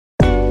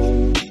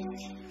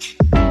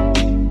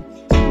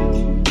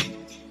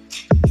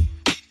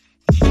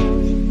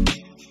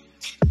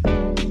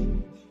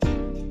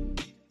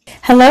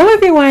Hello,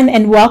 everyone,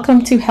 and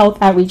welcome to Health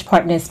Outreach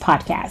Partners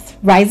podcast,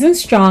 Rising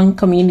Strong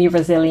Community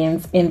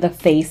Resilience in the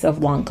Face of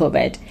Long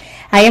COVID.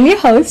 I am your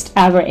host,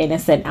 Albert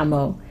Innocent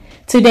Amo.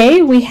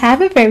 Today, we have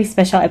a very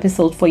special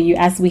episode for you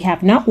as we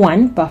have not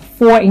one, but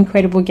four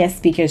incredible guest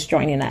speakers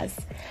joining us.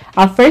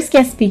 Our first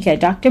guest speaker,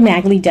 Dr.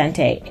 Magali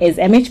Dante, is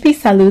MHP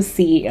Salu's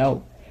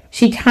CEO.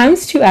 She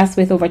comes to us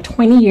with over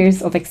 20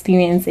 years of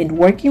experience in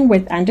working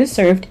with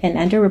underserved and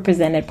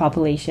underrepresented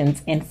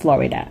populations in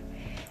Florida.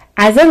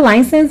 As a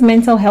licensed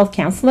mental health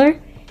counselor,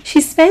 she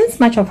spends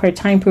much of her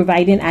time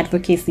providing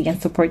advocacy and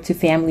support to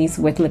families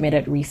with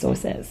limited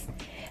resources.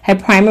 Her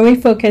primary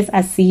focus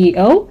as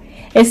CEO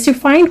is to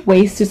find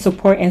ways to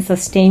support and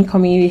sustain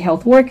community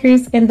health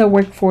workers in the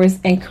workforce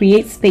and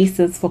create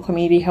spaces for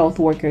community health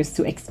workers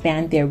to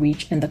expand their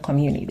reach in the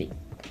community.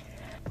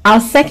 Our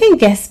second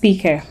guest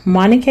speaker,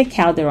 Monica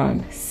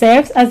Calderon,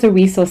 serves as a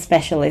resource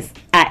specialist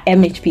at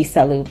MHP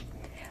Salu,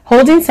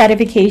 holding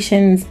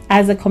certifications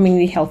as a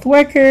community health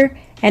worker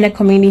and a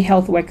community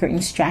health worker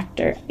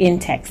instructor in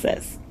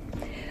Texas.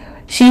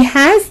 She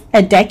has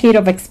a decade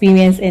of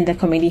experience in the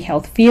community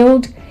health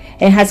field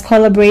and has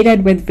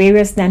collaborated with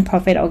various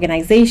nonprofit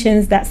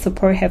organizations that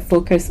support her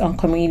focus on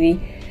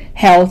community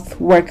health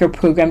worker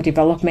program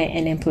development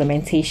and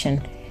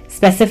implementation,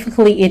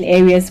 specifically in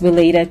areas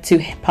related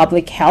to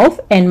public health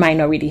and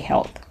minority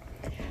health.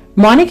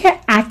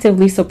 Monica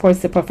actively supports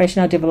the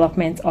professional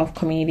development of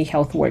community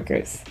health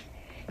workers.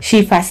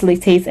 She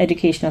facilitates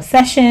educational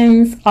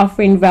sessions,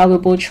 offering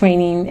valuable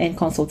training and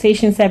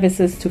consultation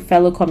services to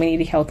fellow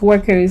community health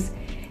workers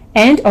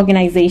and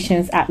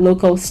organizations at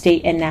local,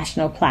 state, and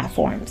national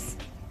platforms.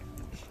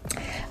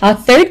 Our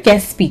third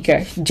guest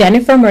speaker,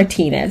 Jennifer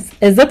Martinez,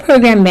 is a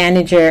program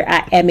manager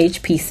at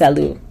MHP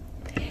Salu.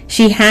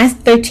 She has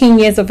 13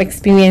 years of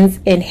experience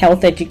in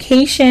health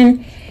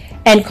education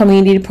and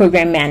community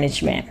program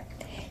management.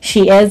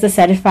 She is a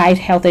certified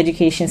health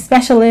education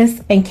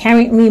specialist and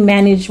currently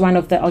manages one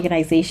of the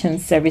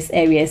organization's service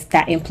areas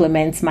that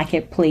implements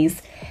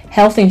marketplace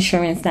health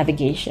insurance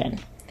navigation.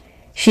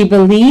 She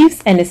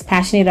believes and is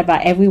passionate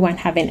about everyone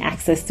having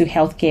access to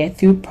healthcare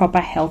through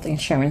proper health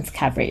insurance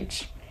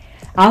coverage.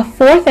 Our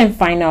fourth and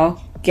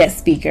final guest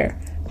speaker,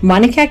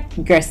 Monica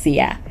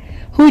Garcia,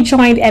 who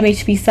joined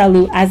MHP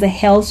Salu as a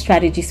health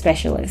strategy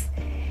specialist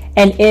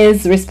and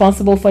is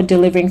responsible for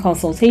delivering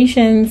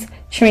consultations,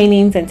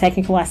 trainings, and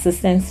technical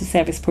assistance to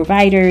service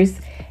providers,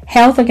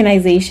 health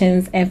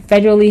organizations, and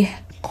federally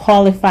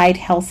qualified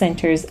health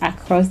centers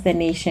across the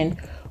nation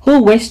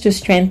who wish to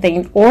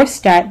strengthen or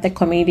start the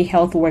community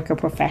health worker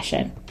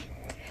profession.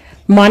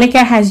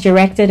 Monica has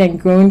directed and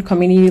grown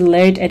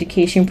community-led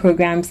education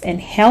programs and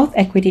health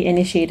equity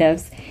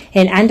initiatives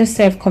in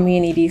underserved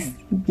communities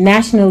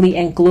nationally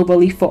and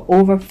globally for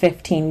over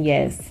 15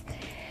 years.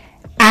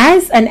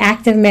 As an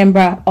active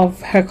member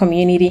of her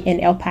community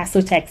in El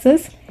Paso,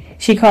 Texas,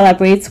 she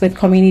collaborates with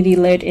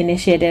community-led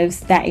initiatives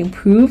that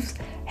improve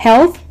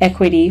health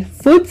equity,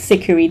 food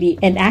security,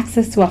 and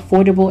access to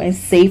affordable and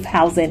safe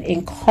housing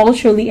in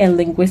culturally and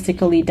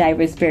linguistically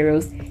diverse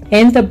boroughs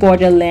in the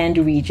Borderland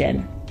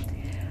region.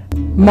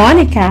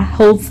 Monica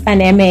holds an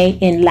MA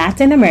in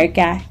Latin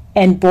America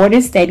and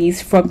Border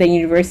Studies from the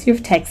University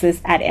of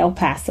Texas at El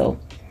Paso,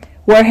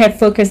 where her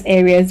focus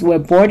areas were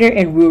border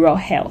and rural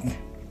health.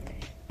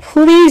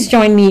 Please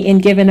join me in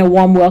giving a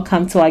warm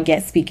welcome to our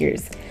guest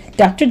speakers,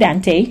 Dr.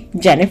 Dante,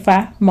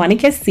 Jennifer,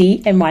 Monica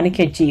C, and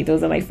Monica G.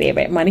 Those are my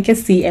favorite, Monica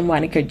C and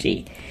Monica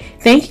G.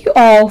 Thank you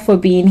all for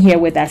being here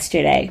with us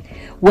today.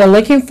 We're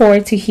looking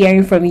forward to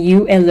hearing from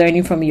you and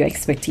learning from your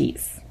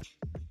expertise.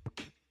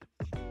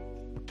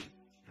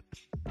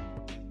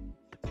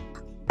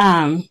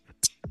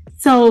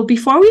 So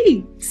before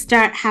we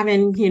start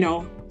having,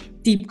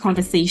 deep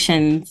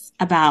conversations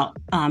about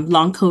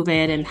long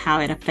COVID and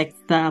how it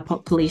affects the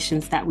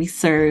populations that we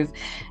serve,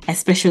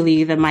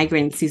 especially the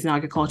migrant seasonal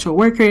agricultural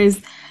workers,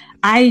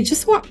 I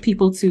just want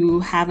people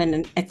to have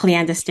a clear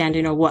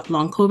understanding of what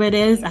long COVID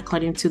is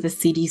according to the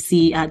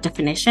CDC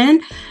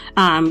definition.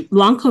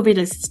 Long COVID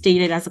is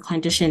stated as a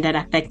condition that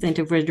affects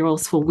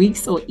individuals for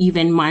weeks or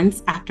even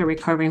months after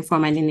recovering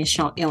from an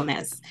initial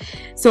illness.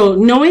 So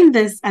knowing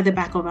this at the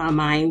back of our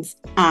minds,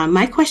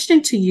 my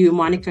question to you,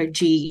 Monica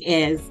G,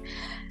 is,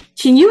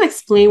 can you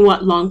explain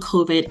what long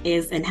COVID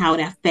is and how it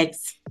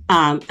affects,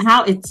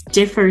 how it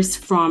differs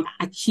from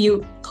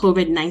acute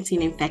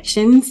COVID-19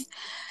 infections?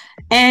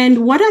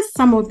 And what are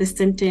some of the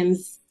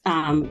symptoms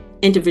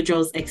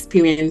individuals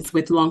experience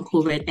with long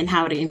COVID and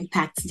how it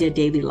impacts their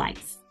daily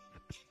lives?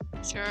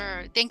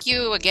 Sure. Thank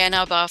you again,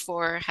 Alba,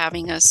 for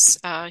having us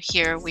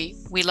here. We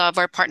love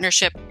our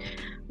partnership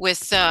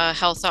with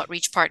Health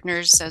Outreach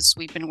Partners as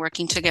we've been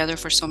working together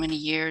for so many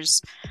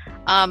years.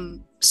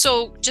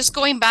 So just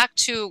going back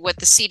to what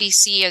the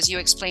CDC, as you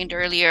explained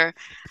earlier,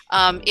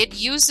 it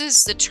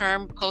uses the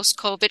term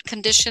post-COVID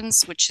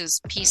conditions, which is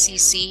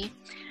PCC,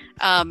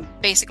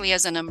 basically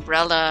as an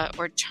umbrella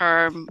or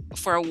term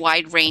for a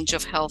wide range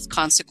of health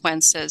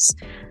consequences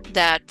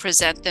that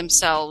present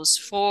themselves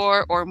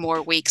 4 or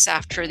more weeks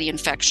after the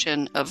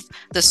infection of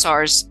the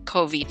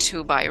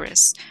SARS-CoV-2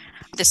 virus.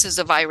 This is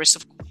a virus,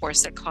 of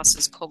course, that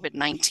causes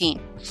COVID-19.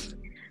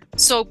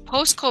 So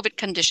post-COVID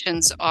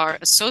conditions are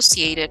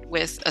associated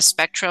with a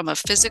spectrum of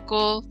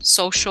physical,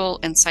 social,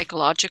 and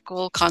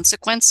psychological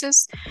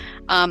consequences,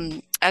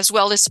 as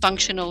well as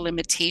functional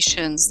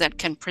limitations that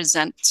can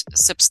present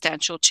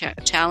substantial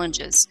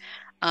challenges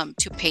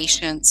to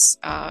patients,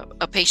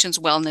 a patient's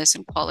wellness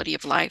and quality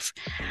of life.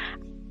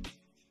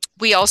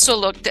 It also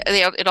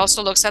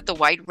looks at the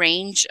wide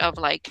range of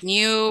like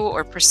new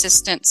or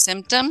persistent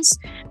symptoms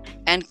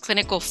and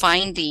clinical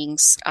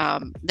findings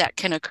that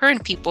can occur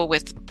in people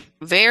with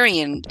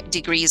varying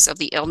degrees of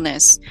the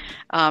illness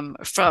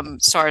from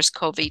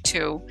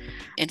SARS-CoV-2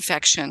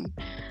 infection.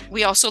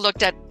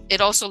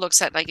 It also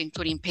looks at like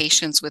including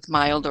patients with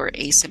mild or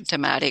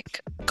asymptomatic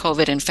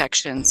COVID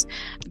infections.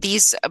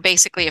 These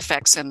basically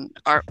effects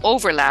are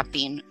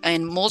overlapping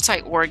in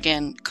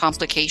multi-organ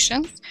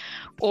complications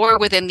or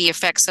within the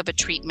effects of a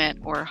treatment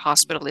or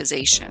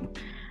hospitalization.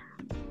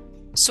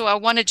 So I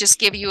want to just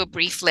give you a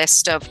brief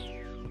list of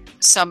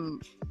some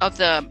of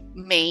the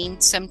main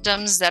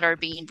symptoms that are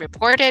being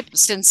reported.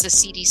 Since the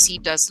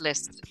CDC does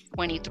list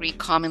 23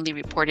 commonly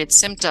reported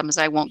symptoms,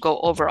 I won't go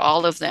over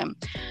all of them,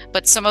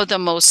 but some of the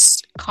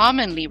most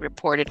commonly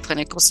reported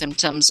clinical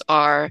symptoms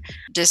are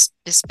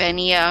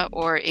dyspnea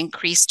or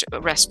increased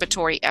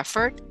respiratory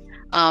effort.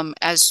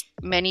 As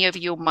many of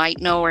you might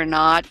know or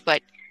not,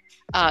 but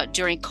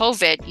during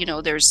COVID,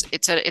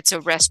 it's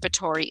a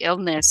respiratory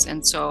illness,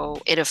 and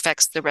so it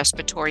affects the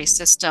respiratory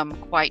system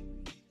quite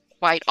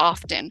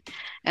often.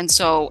 And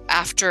so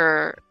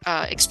after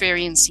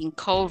experiencing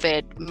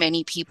COVID,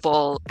 many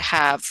people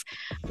have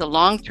the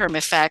long-term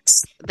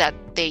effects that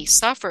they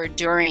suffered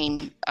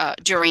during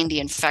the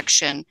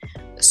infection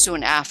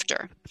soon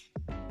after.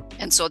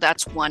 And so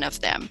that's one of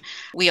them.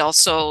 We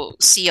also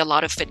see a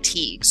lot of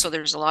fatigue. So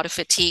there's a lot of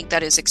fatigue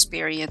that is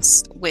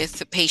experienced with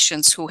the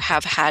patients who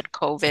have had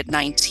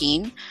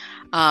COVID-19.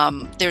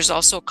 There's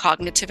also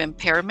cognitive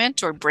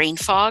impairment or brain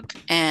fog,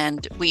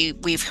 and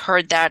we've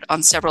heard that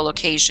on several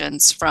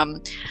occasions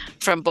from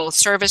both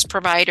service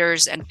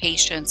providers and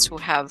patients who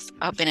have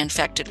been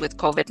infected with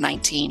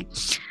COVID-19.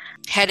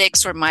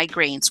 Headaches or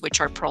migraines,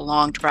 which are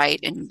prolonged, right,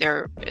 and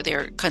they're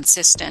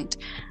consistent.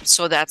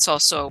 So that's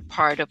also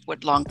part of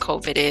what long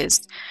COVID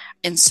is.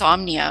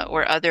 Insomnia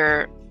or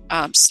other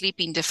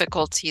sleeping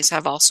difficulties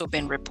have also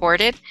been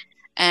reported.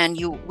 And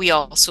we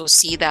also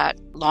see that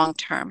long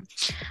term.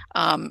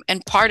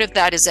 And part of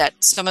that is that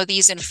some of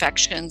these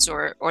infections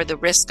or the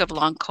risk of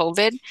long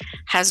COVID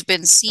has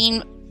been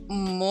seen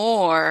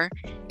more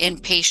in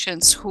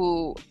patients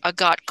who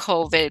got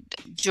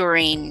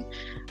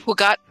who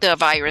got the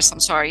virus,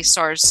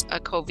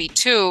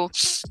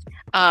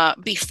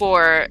 SARS-CoV-2,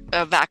 before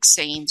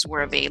vaccines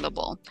were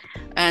available.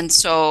 And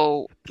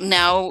so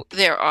now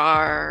there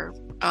are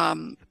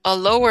a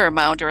lower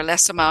amount or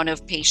less amount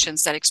of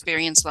patients that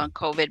experience long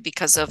COVID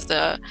because of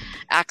the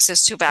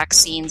access to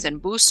vaccines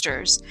and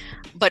boosters,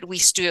 but we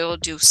still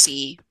do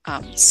see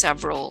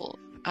several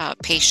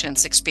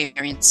patients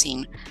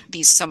experiencing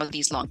some of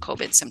these long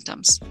COVID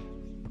symptoms.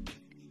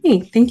 Hey,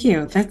 thank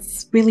you.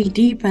 That's really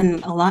deep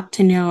and a lot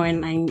to know.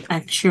 And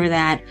I'm sure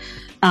that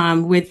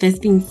with this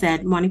being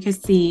said, Monica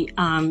C.,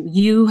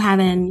 you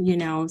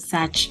having,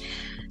 such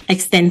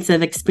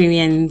extensive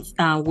experience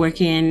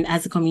working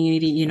as a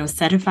community,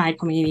 certified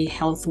community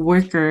health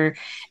worker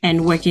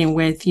and working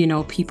with,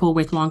 people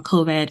with long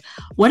COVID.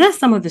 What are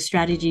some of the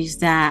strategies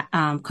that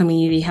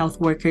community health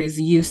workers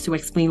use to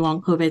explain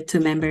long COVID to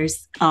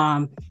members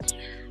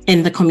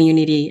in the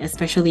community,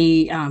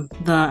 especially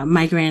the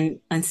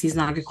migrant and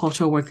seasonal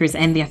agricultural workers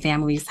and their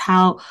families?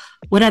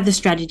 What are the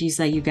strategies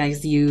that you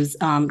guys use?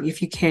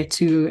 If you care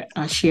to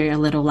share a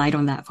little light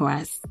on that for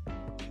us.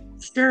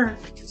 Sure.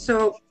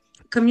 So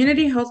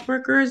community health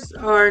workers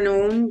are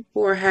known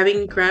for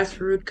having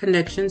grassroots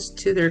connections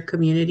to their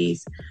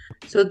communities.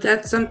 So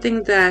that's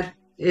something that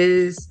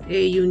is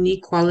a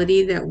unique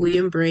quality that we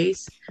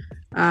embrace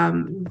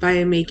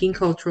by making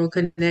cultural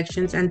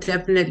connections and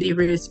definitely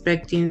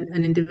respecting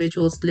an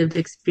individual's lived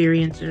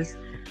experiences.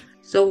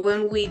 So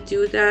when we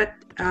do that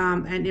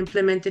and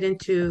implement it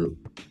into,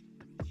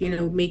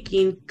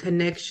 making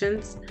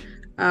connections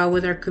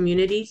with our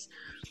communities,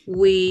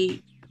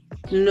 we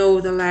know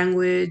the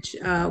language,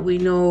 we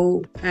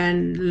know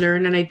and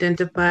learn and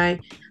identify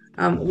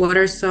what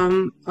are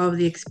some of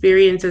the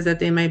experiences that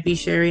they might be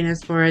sharing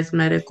as far as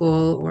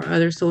medical or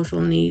other social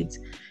needs.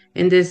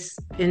 In this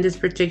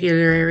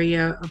particular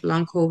area of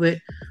long COVID,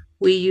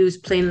 we use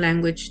plain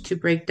language to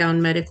break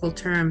down medical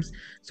terms.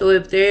 So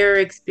if they're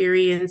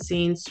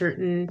experiencing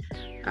certain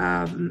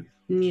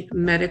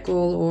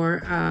medical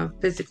or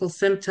physical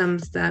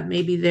symptoms that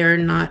maybe they're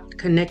not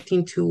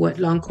connecting to what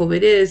long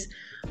COVID is,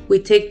 we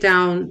take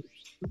down,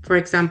 for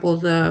example,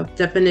 the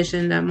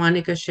definition that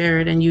Monica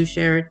shared and you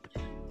shared,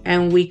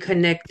 and we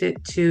connect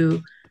it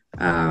to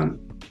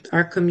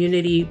our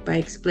community by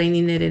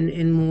explaining it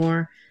in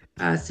more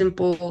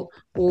simple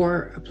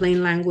or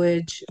plain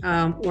language,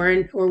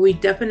 or we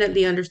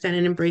definitely understand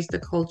and embrace the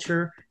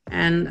culture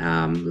and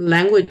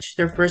language,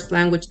 their first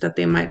language that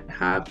they might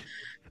have,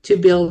 to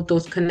build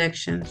those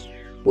connections.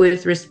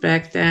 with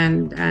respect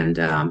and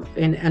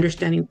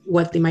understanding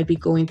what they might be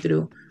going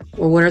through,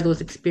 or what are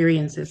those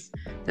experiences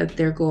that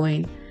they're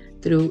going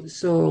through.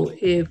 So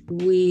if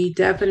we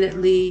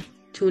definitely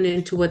tune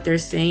into what they're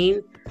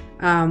saying,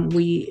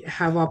 we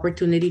have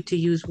opportunity to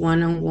use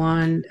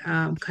one-on-one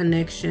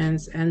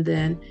connections, and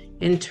then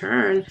in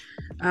turn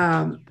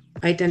um,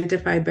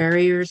 identify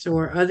barriers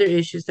or other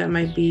issues that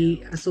might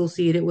be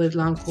associated with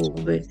long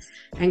COVID,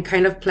 and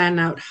kind of plan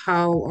out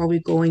how are we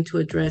going to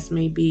address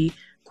maybe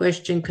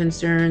question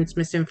concerns,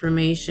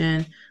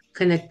 misinformation,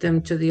 connect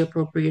them to the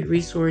appropriate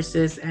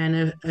resources,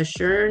 and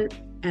assure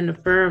and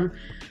affirm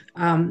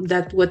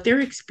that what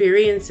they're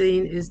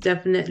experiencing is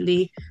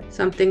definitely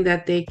something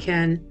that they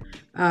can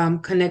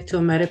connect to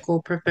a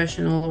medical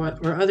professional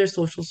or other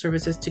social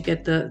services to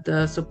get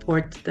the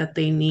support that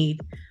they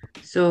need.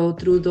 So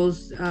through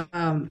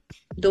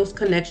those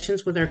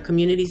connections with our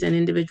communities and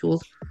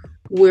individuals,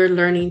 we're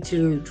learning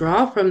to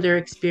draw from their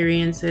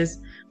experiences,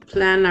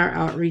 plan our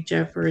outreach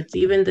efforts,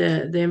 even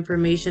the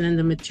information and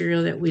the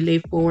material that we lay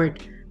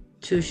forward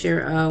to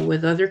share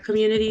with other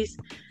communities,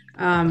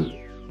 um,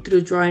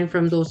 through drawing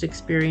from those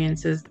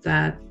experiences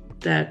that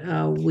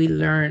we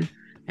learn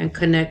and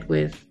connect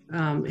with,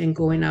 and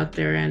going out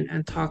there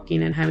and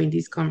talking and having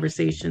these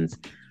conversations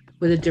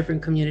with the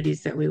different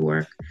communities that we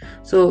work.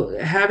 So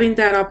having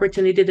that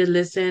opportunity to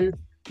listen,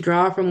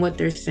 draw from what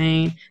they're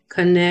saying,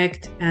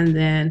 connect, and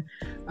then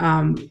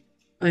um,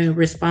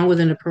 respond with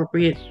an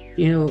appropriate,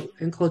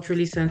 and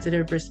culturally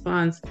sensitive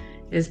response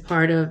is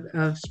part of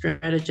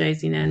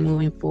strategizing and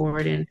moving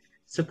forward and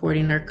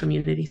supporting our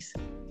communities.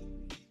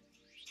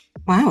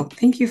 Wow,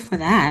 thank you for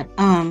that.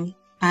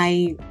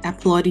 I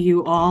applaud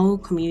you all,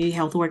 community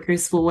health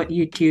workers, for what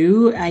you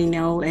do. I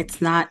know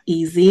it's not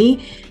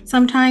easy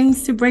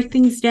sometimes to break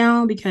things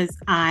down, because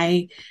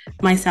I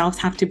myself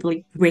have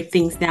to break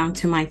things down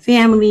to my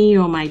family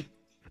or my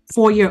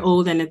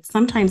 4-year-old, and it's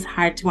sometimes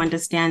hard to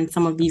understand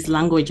some of these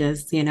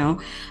languages.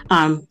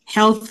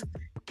 Health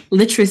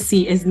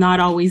literacy is not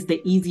always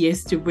the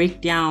easiest to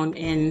break down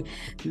in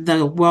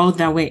the world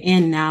that we're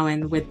in now,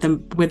 and with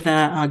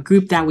the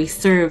group that we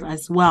serve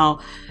as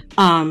well.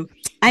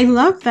 I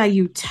love that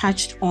you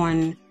touched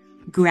on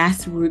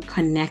grassroots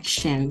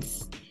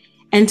connections.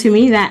 And to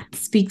me, that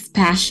speaks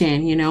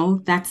passion.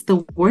 That's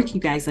the work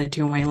you guys are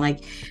doing, like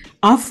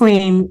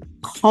offering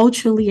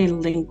culturally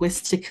and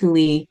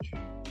linguistically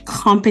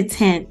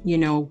competent,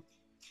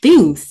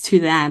 things to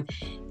them.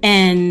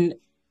 And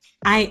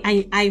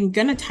I'm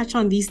going to touch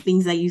on these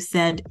things that you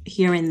said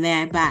here and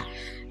there, but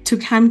to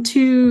come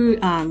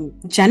to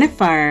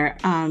Jennifer,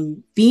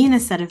 being a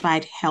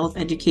certified health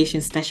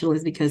education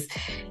specialist, because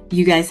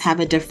you guys have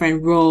a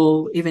different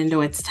role, even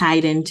though it's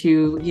tied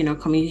into,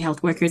 community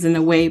health workers in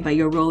a way, but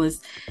your role is,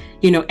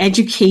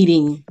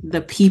 educating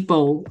the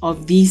people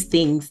of these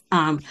things.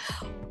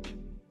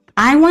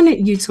 I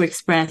wanted you to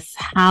express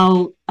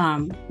how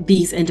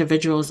these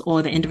individuals,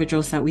 or the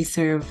individuals that we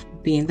serve,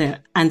 being the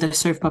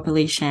underserved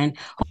population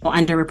or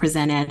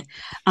underrepresented,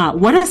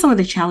 what are some of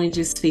the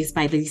challenges faced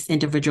by these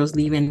individuals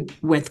living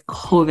with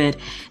COVID,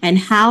 and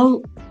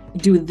how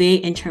do they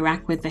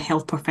interact with the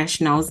health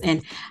professionals,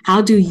 and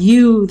how do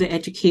you, the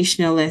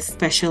educationalist,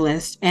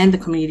 specialist, and the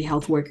community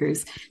health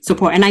workers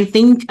support? And I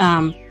think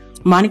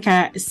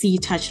Monica C.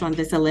 touched on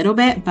this a little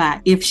bit,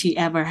 but if she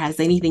ever has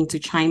anything to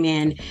chime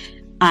in,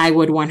 I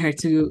would want her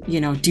to,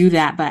 do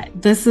that. But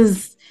this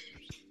is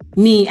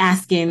me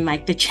asking,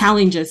 like, the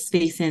challenges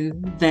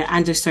facing the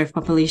underserved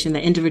population,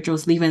 the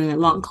individuals living with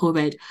long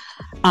COVID.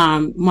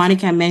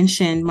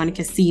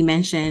 Monica C.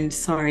 mentioned,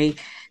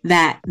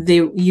 that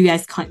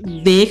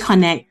they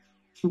connect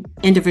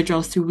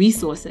individuals to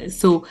resources.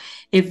 So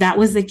if that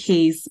was the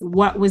case,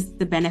 what was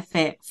the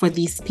benefit for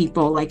these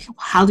people? Like,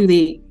 how do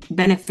they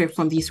benefit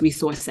from these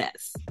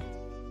resources?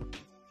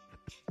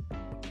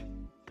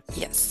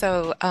 Yes,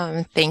 so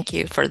thank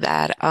you for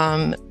that.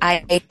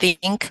 I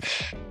think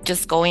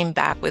just going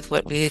back with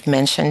what we've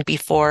mentioned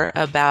before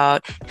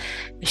about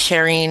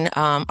sharing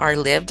our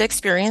lived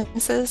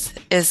experiences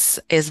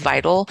is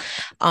vital,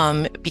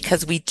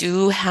 because we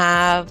do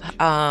have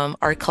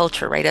our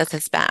culture, right? As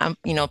Hispanic,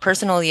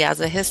 personally as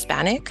a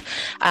Hispanic,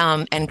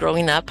 and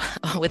growing up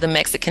with a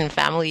Mexican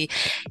family,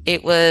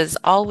 it was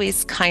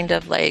always kind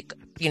of like,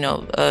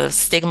 a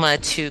stigma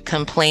to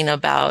complain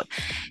about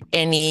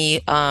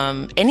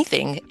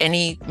anything,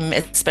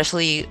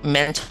 especially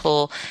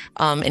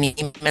any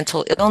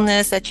mental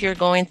illness that you're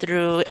going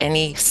through,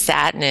 any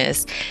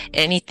sadness,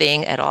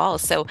 anything at all.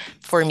 So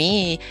for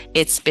me,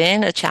 it's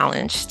been a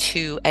challenge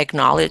to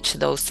acknowledge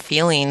those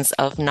feelings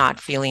of not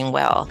feeling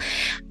well.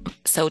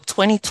 So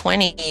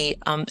 2020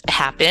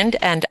 happened,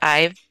 and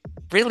I've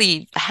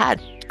really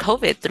had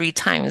COVID 3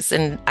 times,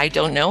 and I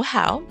don't know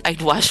how.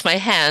 I'd wash my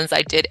hands.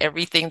 I did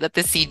everything that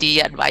the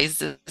CD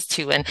advises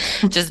to. And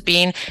just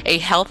being a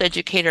health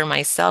educator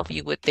myself,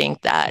 you would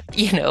think that,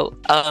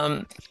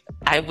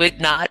 I would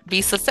not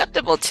be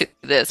susceptible to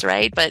this,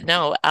 right? But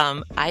no,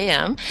 I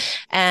am.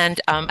 And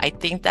I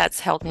think that's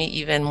helped me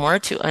even more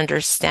to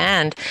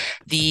understand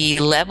the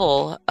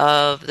level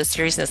of the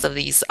seriousness of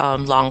these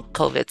long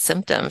COVID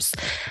symptoms.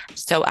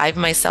 So I've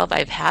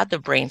had the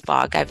brain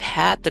fog, I've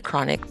had the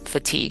chronic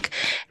fatigue,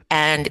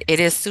 and it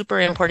is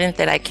super important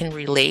that I can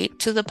relate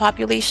to the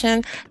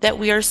population that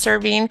we are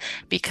serving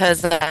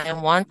because I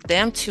want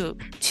them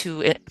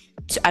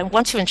I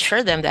want to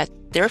ensure them that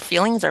their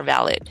feelings are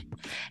valid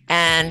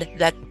and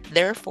that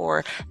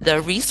therefore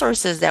the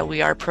resources that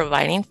we are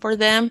providing for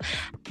them,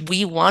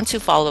 we want to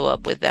follow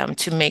up with them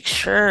to make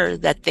sure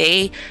that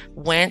they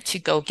went to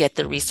go get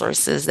the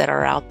resources that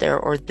are out there,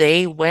 or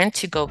they went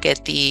to go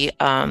get the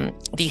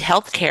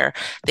health care.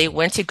 They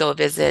went to go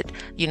visit,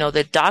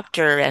 the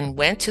doctor and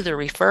went to the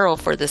referral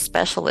for the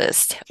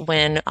specialist.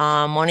 When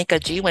Monica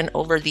G went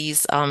over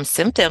these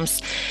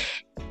symptoms,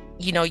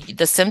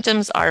 the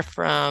symptoms are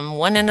from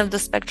one end of the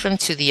spectrum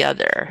to the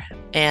other.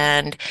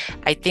 And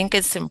I think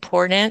it's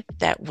important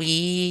that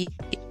we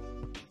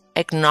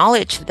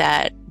acknowledge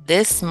that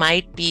this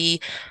might be,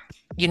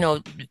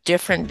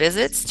 different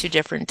visits to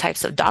different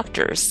types of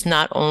doctors,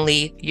 not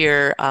only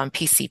your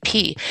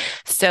PCP.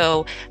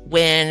 So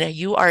when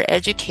you are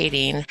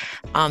educating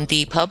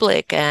the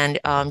public and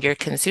your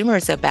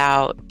consumers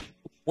about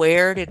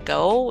where to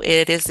go,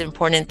 it is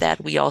important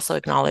that we also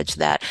acknowledge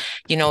that,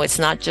 it's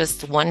not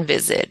just one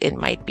visit. It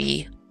might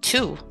be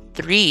 2,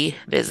 3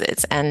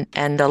 visits and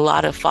a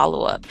lot of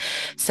follow-up.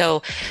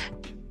 So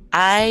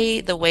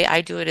the way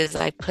I do it is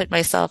I put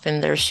myself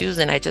in their shoes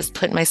and I just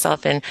put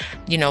myself in,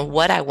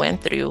 what I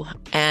went through.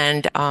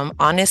 And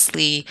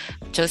honestly,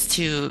 just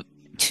to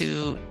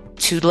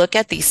look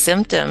at these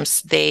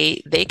symptoms,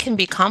 they can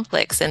be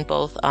complex in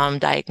both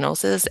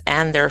diagnosis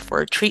and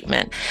therefore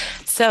treatment.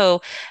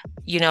 So,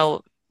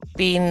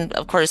 being,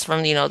 of course,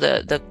 from,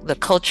 the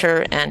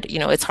culture and,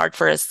 it's hard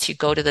for us to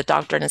go to the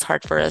doctor and it's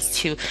hard for us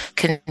to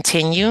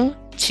continue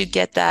to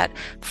get that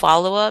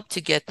follow-up,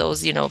 to get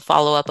those,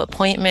 follow-up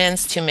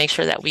appointments, to make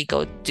sure that we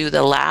go do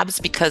the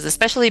labs,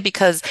 especially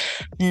because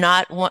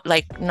not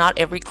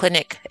every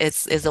clinic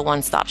is a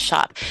one-stop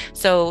shop.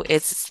 So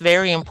it's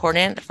very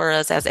important for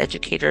us as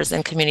educators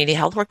and community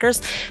health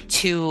workers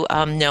to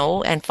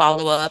know and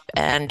follow up.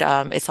 And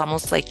it's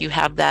almost like you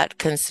have that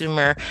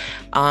consumer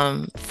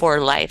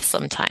for life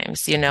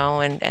sometimes,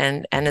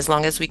 and as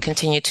long as we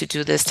continue to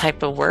do this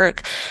type of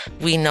work,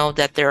 we know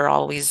that there's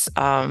always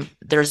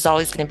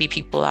going to be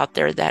people out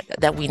there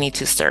that we need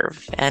to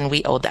serve, and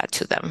we owe that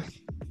to them.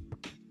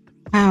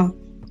 Wow.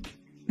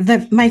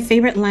 My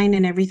favorite line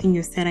in everything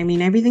you said,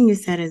 everything you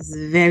said is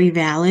very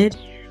valid,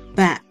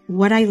 but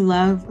what I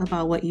love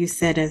about what you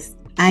said is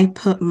I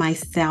put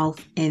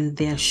myself in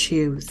their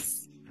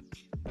shoes.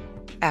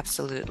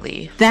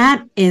 Absolutely.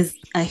 That is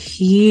a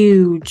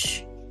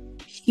huge,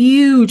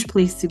 huge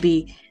place to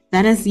be.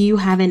 That is you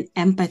having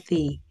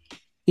empathy.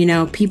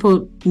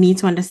 People need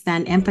to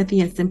understand empathy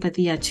and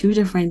sympathy are 2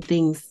 different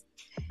things.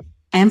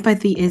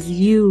 Empathy is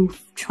you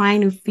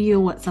trying to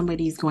feel what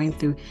somebody's going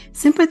through.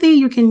 Sympathy,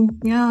 you can,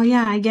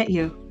 yeah, I get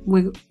you.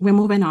 We're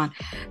moving on.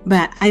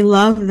 But I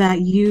love that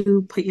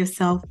you put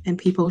yourself in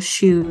people's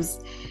shoes.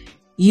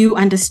 You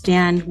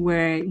understand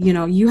where,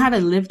 you have a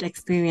lived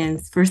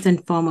experience first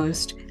and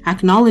foremost.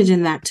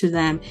 Acknowledging that to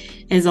them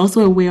is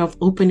also a way of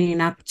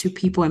opening up to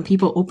people and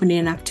people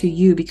opening up to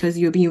you because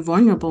you're being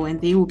vulnerable and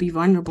they will be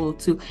vulnerable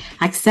to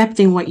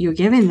accepting what you're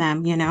giving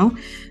them,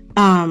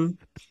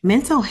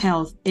 Mental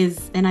health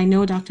is, and I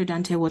know Dr.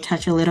 Dante will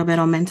touch a little bit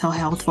on mental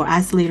health for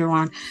us later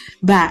on,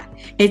 but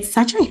it's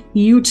such a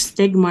huge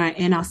stigma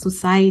in our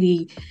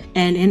society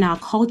and in our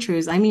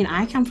cultures.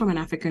 I come from an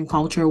African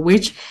culture,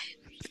 which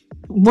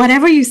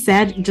whatever you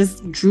said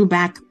just drew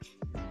back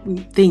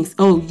things.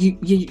 Oh,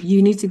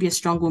 you need to be a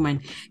strong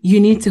woman. You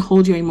need to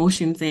hold your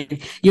emotions in.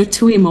 You're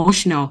too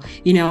emotional,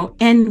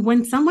 and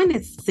when someone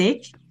is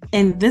sick,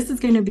 and this is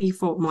going to be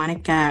for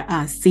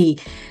Monica C.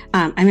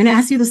 I'm going to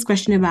ask you this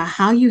question about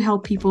how you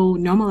help people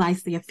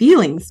normalize their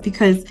feelings,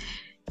 because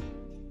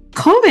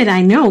COVID,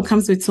 I know,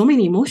 comes with so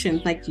many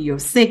emotions. Like you're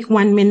sick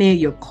one minute,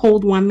 you're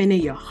cold one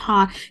minute, you're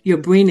hot, your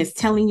brain is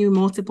telling you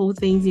multiple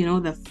things, the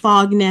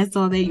fogness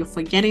of it, you're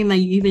forgetting that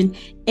you even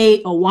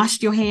ate or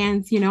washed your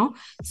hands,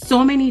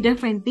 so many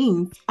different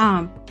things.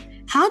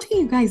 How do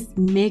you guys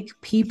make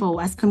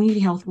people as community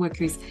health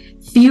workers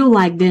feel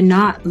like they're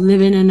not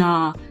living in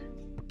a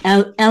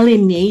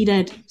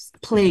alienated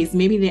place?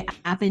 Maybe they're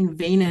up in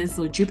Venus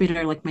or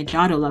Jupiter, like my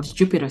daughter loves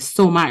Jupiter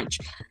so much.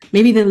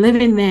 Maybe they're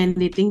living there and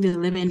they think they're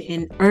living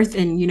in Earth,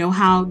 and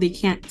how they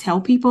can't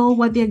tell people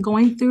what they're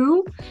going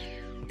through,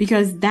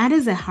 because that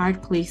is a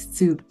hard place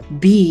to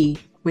be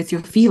with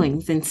your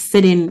feelings and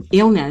sit in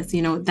illness.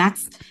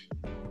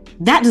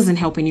 That doesn't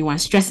help anyone.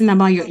 Stressing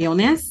about your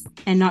illness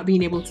and not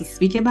being able to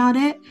speak about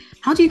it.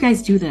 How do you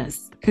guys do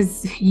this?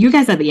 Because you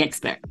guys are the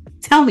expert.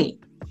 Tell me.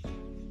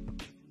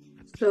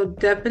 So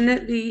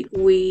definitely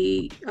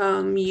we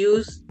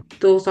use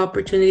those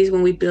opportunities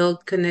when we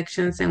build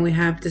connections and we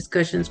have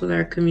discussions with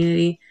our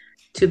community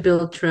to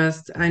build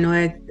trust. I know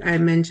I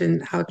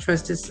mentioned how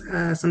trust is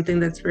something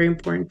that's very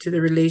important to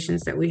the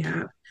relations that we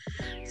have.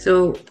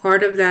 So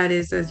part of that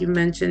is, as you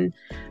mentioned,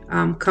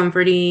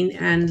 comforting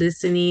and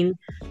listening,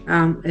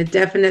 and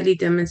definitely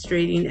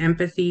demonstrating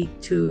empathy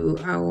to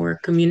our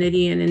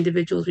community and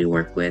individuals we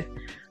work with.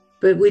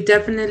 But we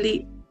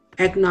definitely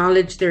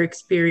acknowledge their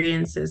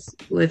experiences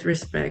with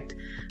respect.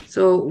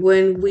 So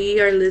when we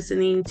are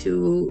listening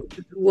to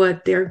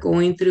what they're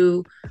going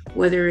through,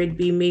 whether it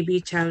be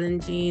maybe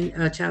challenging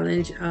a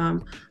challenge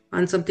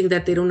on something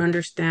that they don't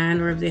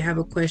understand, or if they have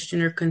a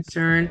question or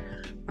concern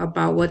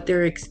about what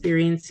they're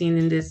experiencing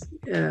in this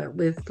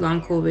with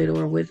long COVID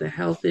or with a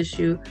health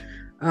issue,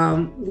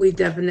 we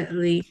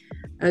definitely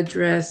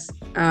address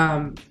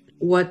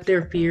what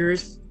their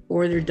fears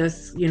or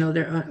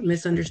their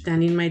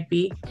misunderstanding might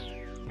be,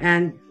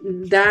 and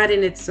that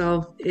in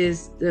itself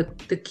is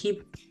the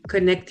key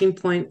connecting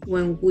point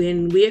when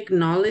we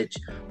acknowledge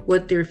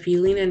what they're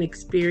feeling and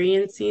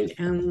experiencing,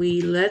 and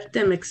we let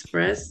them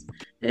express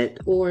it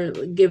or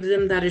give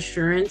them that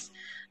assurance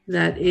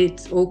that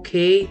it's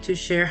okay to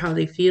share how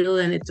they feel,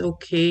 and it's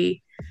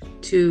okay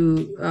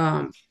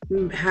to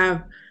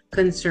have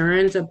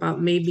concerns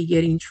about maybe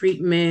getting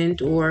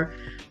treatment, or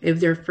if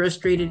they're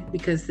frustrated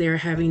because they're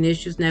having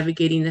issues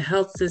navigating the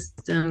health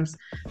systems.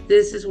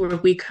 This is where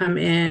we come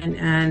in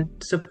and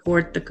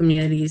support the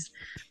communities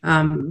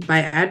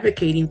by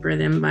advocating for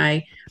them,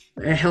 by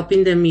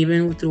helping them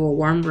even through a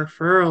warm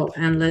referral,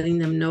 and letting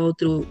them know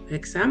through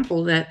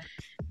example that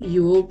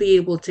you will be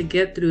able to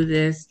get through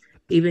this,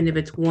 even if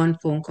it's one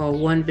phone call,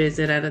 one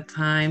visit at a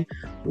time,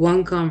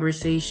 one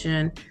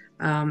conversation,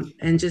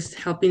 and just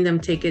helping them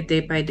take it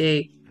day by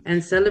day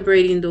and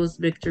celebrating those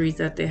victories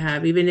that they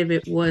have, even if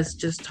it was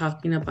just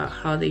talking about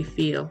how they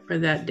feel for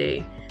that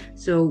day.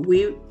 So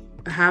we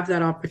have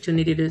that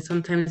opportunity to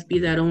sometimes be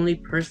that only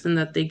person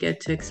that they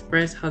get to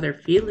express how they're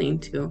feeling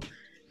to.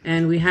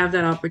 And we have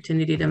that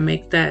opportunity to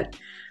make that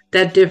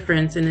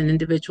difference in an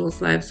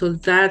individual's life. So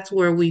that's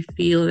where we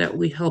feel that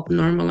we help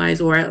normalize,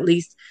 or at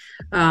least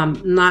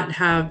not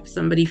have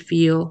somebody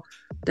feel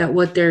that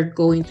what they're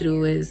going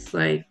through is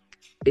like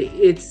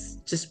it's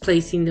just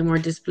placing them or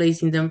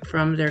displacing them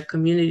from their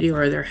community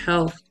or their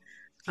health.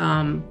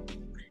 And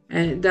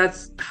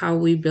that's how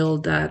we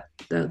build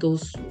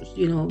those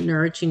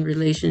nourishing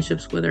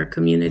relationships with our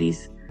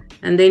communities,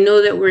 and they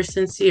know that we're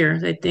sincere.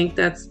 I think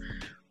that's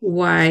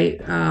why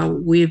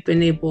we've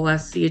been able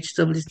as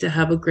CHWs to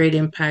have a great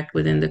impact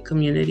within the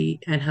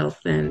community and health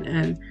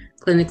and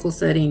clinical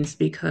settings,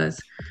 because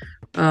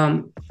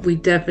we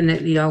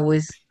definitely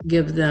always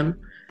give them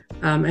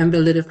and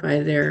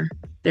validify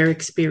their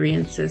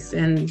experiences,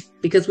 and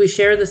because we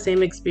share the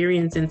same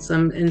experience in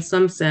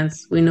some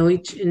sense. We know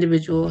each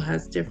individual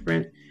has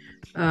different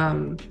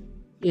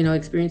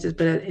experiences,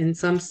 but in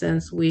some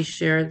sense we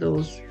share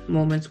those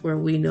moments where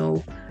we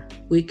know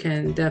we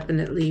can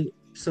definitely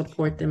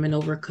support them in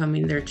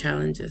overcoming their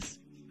challenges.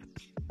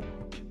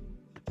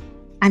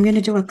 I'm going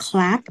to do a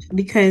clap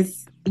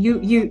because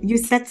you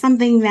said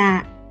something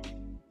that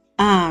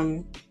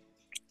I'm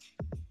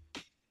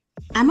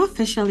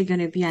officially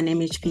going to be an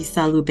MHP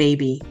Salu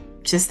baby,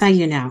 just so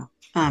you know.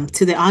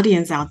 To the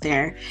audience out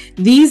there,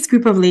 these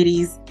group of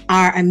ladies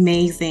are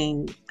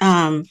amazing.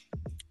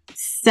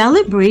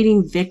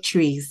 Celebrating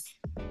victories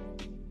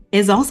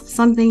is also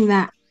something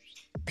that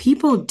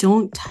people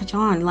don't touch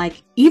on.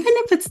 Like, even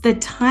if it's the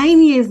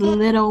tiniest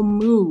little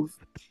move,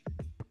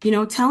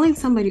 telling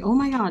somebody, oh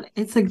my God,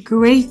 it's a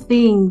great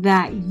thing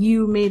that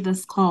you made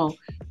this call.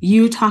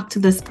 You talked to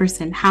this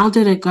person. How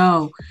did it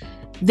go?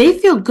 They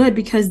feel good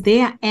because they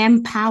are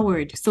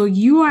empowered. So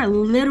you are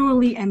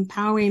literally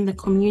empowering the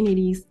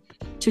communities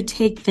to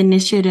take the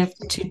initiative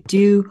to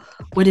do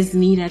what is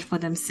needed for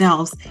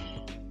themselves.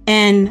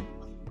 And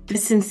the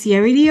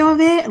sincerity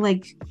of it,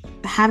 like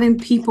having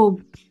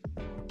people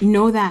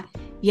know that,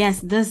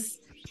 yes, this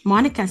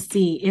Monica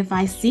C, if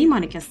I see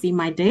Monica C,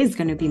 my day is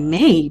going to be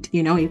made.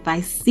 If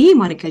I see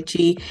Monica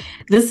G,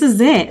 this is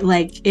it.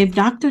 Like, if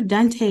Dr.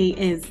 Dante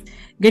is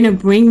going to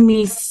bring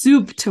me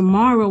soup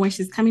tomorrow when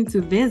she's coming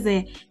to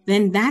visit,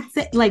 then that's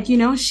it. Like,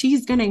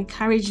 she's going to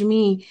encourage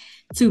me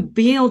to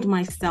build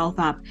myself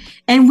up.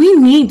 And we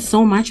need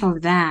so much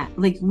of that.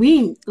 Like,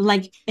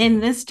 in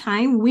this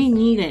time, we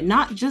need it,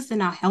 not just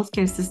in our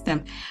healthcare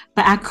system,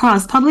 but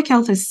across. Public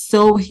health is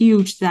so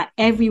huge that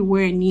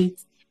everywhere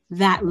needs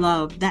that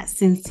love, that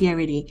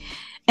sincerity.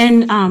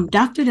 And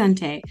Dr.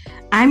 Dante,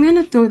 I'm going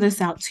to throw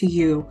this out to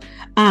you.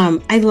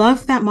 I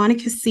love that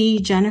Monica C,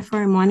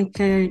 Jennifer, and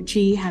Monica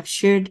G have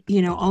shared,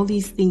 all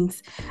these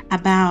things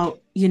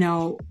about,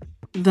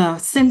 the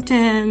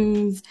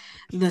symptoms,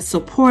 the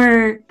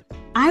support.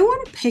 I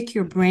want to pick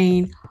your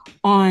brain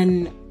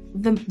on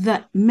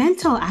the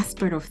mental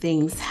aspect of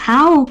things,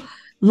 how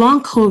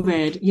long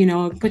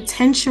COVID,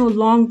 potential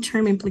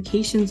long-term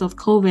implications of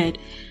COVID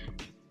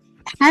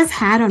has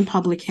had on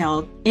public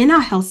health, in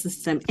our health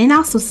system, in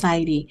our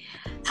society.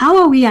 How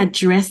are we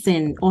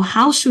addressing, or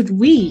how should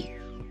be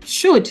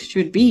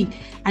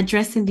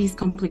addressing these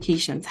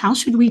complications? How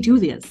should we do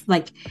this?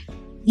 Like,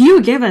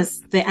 you give us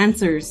the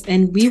answers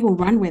and we will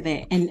run with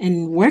it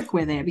and work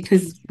with it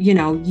because,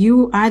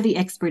 you are the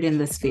expert in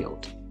this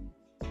field.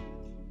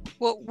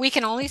 Well, we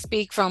can only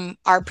speak from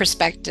our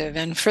perspective.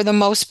 And for the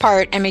most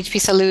part,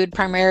 MHP Salud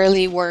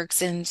primarily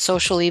works in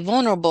socially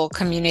vulnerable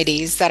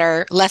communities that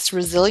are less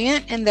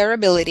resilient in their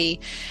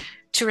ability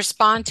to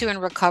respond to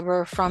and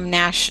recover from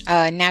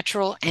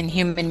natural and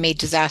human-made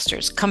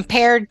disasters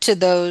compared to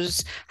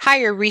those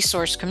higher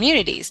resource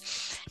communities.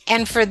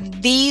 And for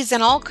these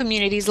and all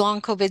communities,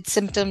 long COVID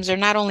symptoms are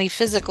not only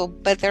physical,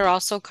 but they're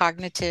also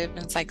cognitive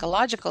and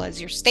psychological,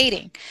 as you're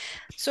stating.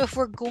 So if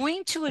we're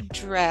going to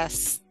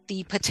address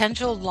the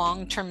potential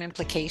long-term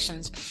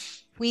implications,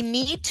 we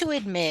need to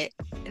admit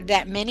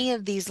that many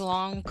of these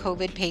long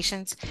COVID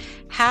patients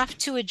have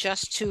to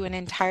adjust to an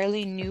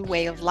entirely new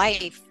way of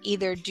life,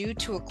 either due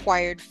to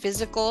acquired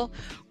physical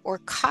or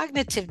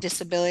cognitive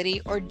disability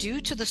or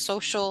due to the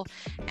social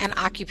and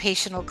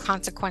occupational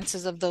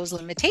consequences of those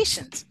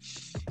limitations.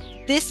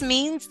 This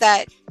means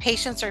that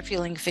patients are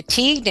feeling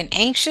fatigued and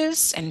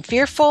anxious and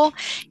fearful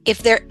if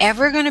they're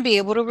ever going to be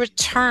able to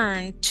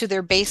return to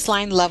their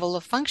baseline level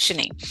of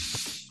functioning.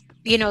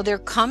 There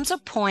comes a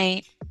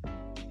point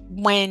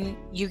when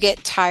you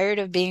get tired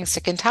of being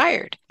sick and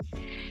tired.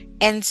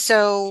 And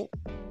so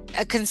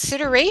a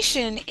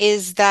consideration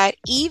is that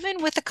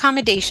even with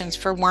accommodations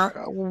for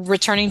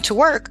returning to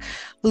work,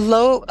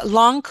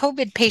 long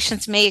COVID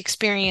patients may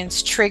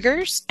experience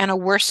triggers and a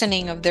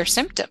worsening of their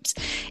symptoms.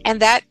 And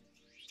that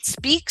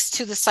speaks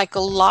to the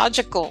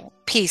psychological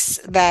piece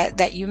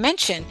that you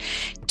mentioned.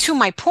 To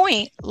my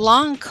point,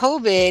 long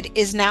COVID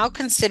is now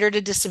considered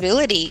a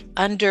disability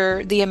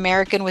under the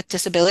American with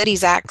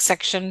Disabilities Act,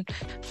 Section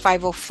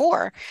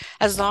 504,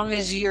 as long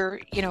as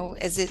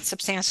as it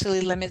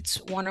substantially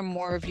limits one or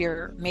more of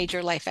your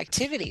major life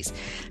activities.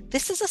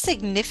 This is a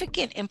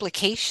significant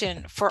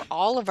implication for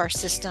all of our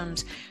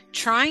systems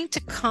trying to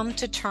come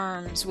to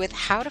terms with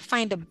how to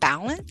find a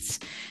balance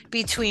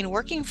between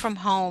working from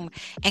home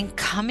and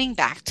coming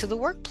back to the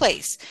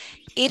workplace.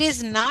 It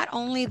is not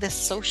only the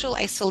social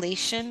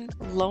isolation,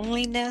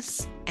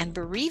 loneliness, and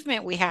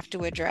bereavement we have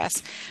to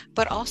address,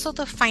 but also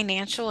the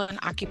financial and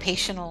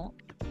occupational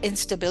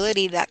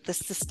instability that the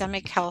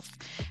systemic health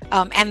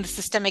and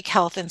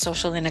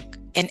social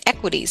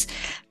inequities.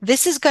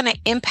 This is going to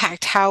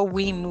impact how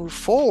we move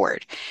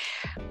forward.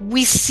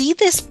 We see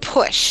this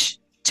push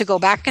to go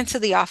back into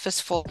the office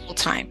full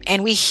time.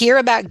 And we hear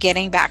about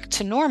getting back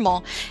to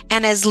normal.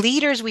 And as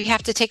leaders, we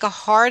have to take a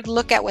hard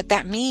look at what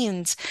that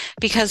means,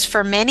 because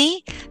for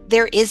many,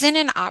 there isn't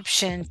an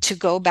option to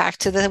go back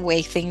to the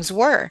way things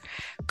were.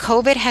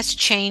 COVID has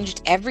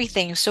changed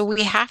everything. So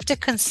we have to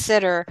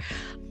consider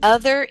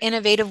other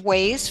innovative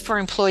ways for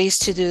employees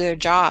to do their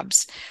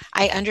jobs.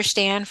 I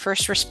understand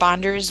first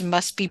responders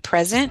must be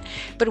present,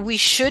 but we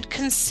should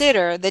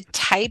consider the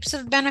types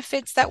of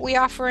benefits that we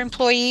offer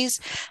employees,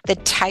 the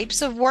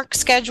types of work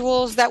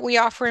schedules that we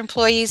offer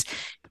employees,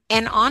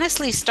 and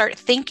honestly start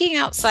thinking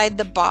outside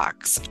the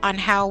box on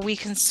how we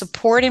can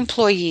support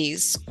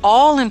employees,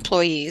 all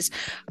employees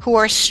who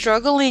are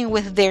struggling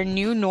with their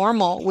new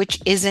normal, which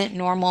isn't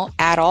normal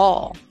at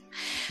all.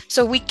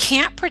 So we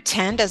can't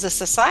pretend as a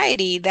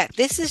society that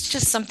this is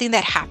just something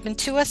that happened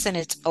to us and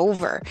it's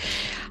over.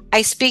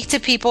 I speak to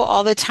people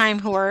all the time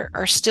who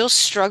are still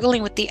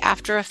struggling with the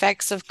after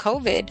effects of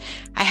COVID.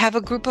 I have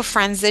a group of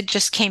friends that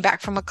just came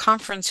back from a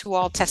conference who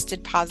all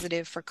tested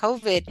positive for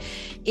COVID.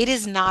 It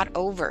is not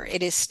over.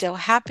 It is still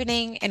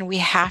happening, and we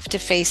have to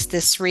face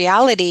this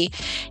reality.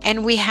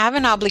 And we have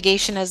an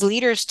obligation as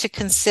leaders to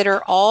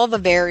consider all the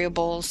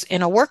variables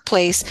in a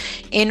workplace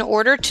in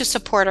order to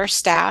support our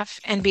staff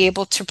and be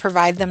able to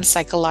provide them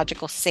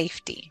psychological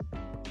safety.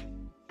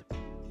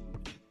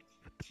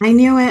 I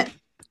knew it.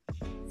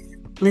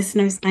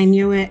 Listeners, I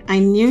knew it. I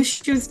knew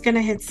she was going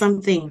to hit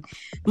something.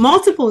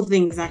 Multiple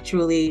things,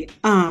 actually.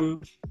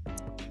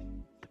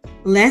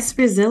 Less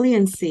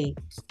resiliency.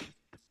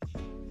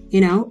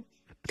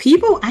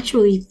 People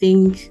actually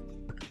think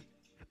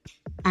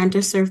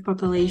underserved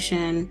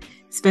population,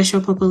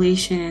 special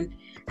population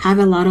have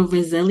a lot of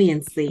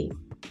resiliency.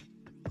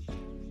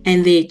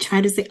 And they try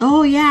to say,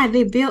 oh, yeah,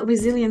 they built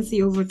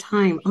resiliency over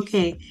time.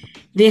 Okay,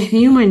 they're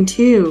human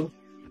too.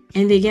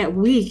 And they get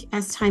weak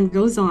as time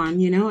goes on,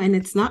 and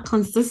it's not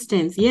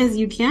consistent. Yes,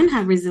 you can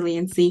have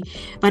resiliency,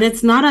 but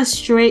it's not a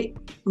straight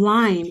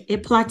line.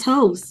 It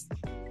plateaus.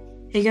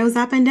 It goes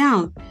up and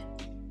down.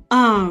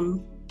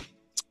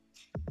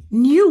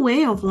 New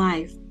way of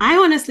life. I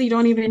honestly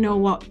don't even know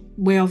what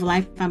way of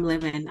life I'm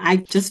living. I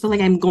just feel like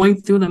I'm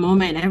going through the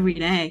moment every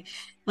day.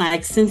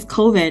 Like since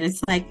COVID,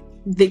 it's like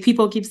the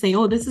people keep saying,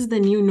 oh, this is the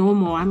new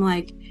normal. I'm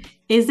like,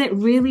 is it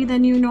really the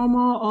new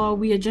normal, or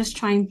we are just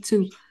trying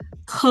to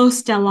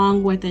coast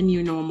along with the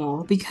new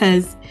normal?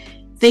 Because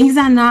things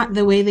are not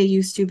the way they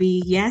used to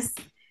be. Yes,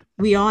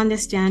 we all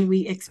understand,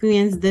 we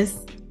experience this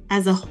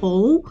as a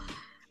whole.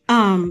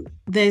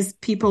 There's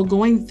people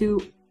going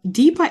through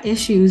deeper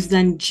issues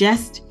than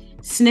just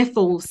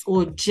sniffles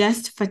or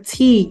just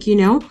fatigue.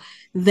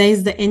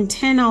 There's the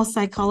internal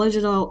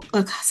psychological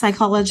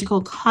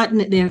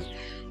cognitive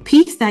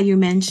piece that you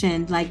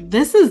mentioned, like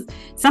this is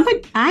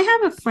somebody, I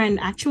have a friend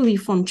actually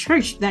from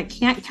church that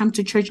can't come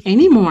to church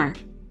anymore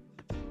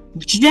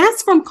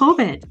just from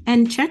COVID.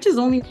 And church is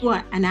only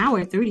what, an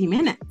hour, 30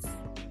 minutes.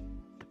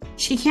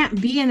 She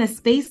can't be in a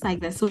space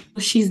like this. So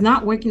she's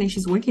not working and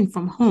she's working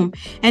from home.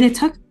 And it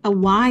took a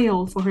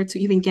while for her to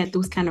even get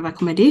those kind of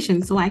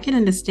accommodations. So I can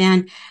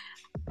understand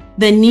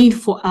the need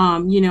for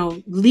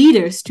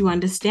leaders to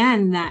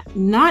understand that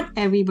not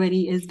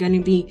everybody is going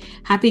to be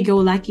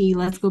happy-go-lucky.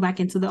 Let's go back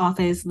into the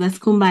office. Let's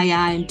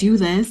kumbaya and do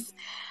this.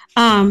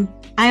 I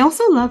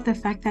also love the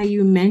fact that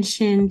you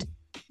mentioned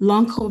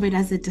long COVID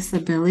as a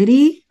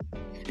disability,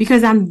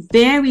 because I'm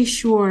very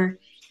sure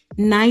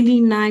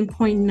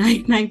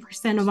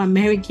 99.99% of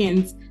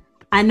Americans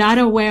are not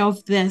aware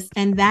of this,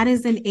 and that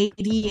is in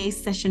ADA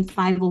Session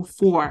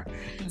 504.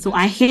 So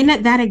I hint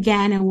at that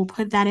again, and we'll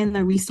put that in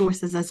the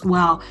resources as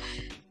well.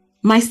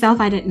 Myself,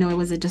 I didn't know it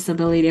was a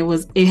disability.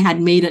 It had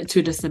made it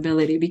to a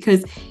disability,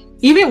 because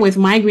even with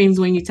migraines,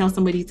 when you tell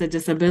somebody it's a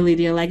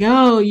disability, they're like,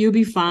 oh, you'll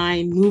be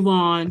fine, move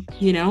on,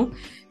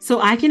 So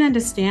I can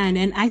understand,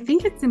 and I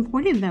think it's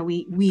important that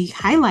we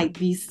highlight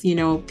these,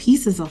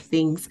 pieces of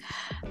things.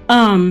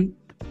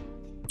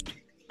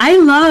 I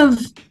love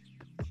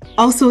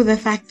also the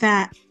fact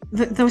that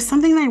there was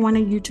something that I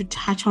wanted you to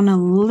touch on a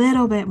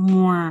little bit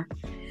more.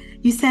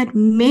 You said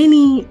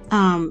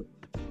there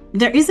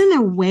isn't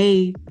a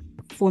way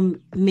for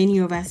many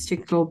of us to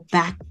go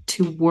back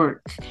to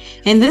work.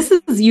 And this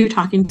is you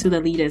talking to the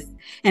leaders.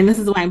 And this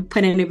is why I'm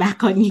putting it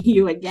back on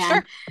you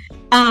again.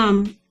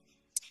 Sure.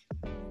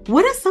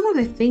 What are some of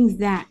the things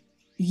that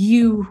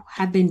you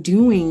have been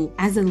doing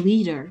as a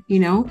leader,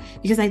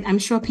 because I'm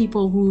sure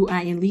people who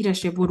are in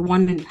leadership would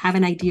want to have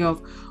an idea of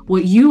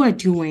what you are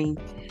doing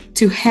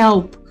to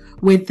help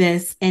with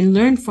this and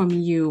learn from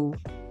you,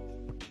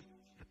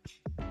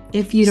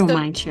 if you don't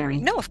mind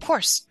sharing. No, of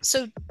course.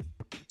 So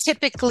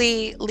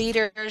typically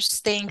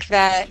leaders think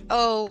that,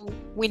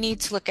 we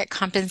need to look at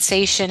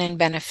compensation and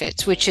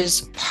benefits, which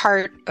is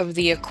part of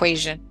the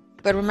equation.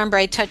 But remember,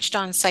 I touched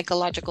on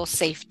psychological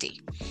safety.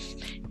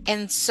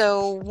 And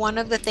so one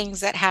of the things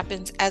that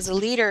happens as a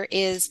leader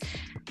is,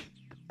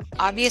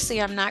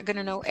 obviously, I'm not going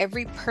to know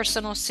every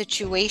personal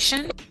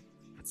situation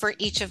for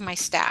each of my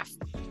staff,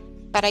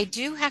 but I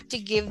do have to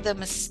give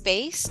them a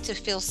space to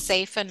feel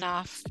safe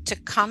enough to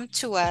come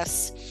to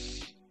us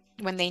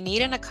when they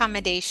need an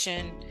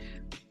accommodation,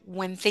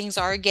 when things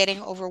are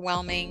getting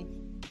overwhelming.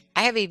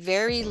 I have a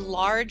very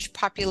large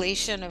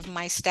population of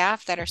my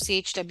staff that are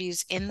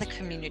CHWs in the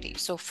community.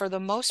 So for the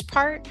most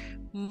part,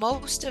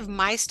 most of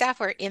my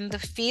staff are in the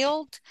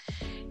field,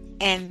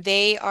 and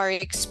they are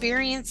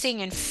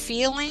experiencing and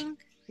feeling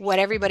what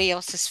everybody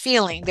else is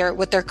feeling,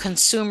 what their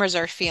consumers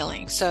are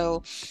feeling.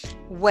 So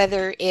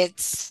whether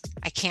it's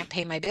I can't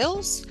pay my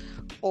bills,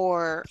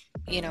 or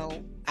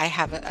I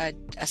have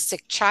a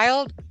sick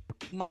child,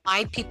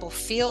 my people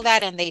feel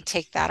that and they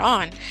take that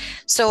on.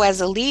 So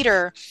as a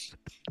leader,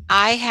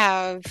 I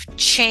have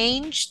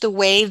changed the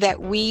way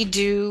that we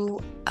do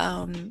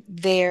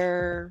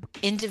their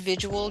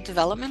individual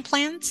development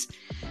plans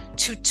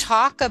to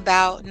talk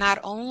about not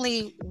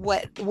only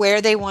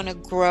where they want to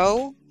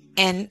grow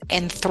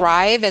and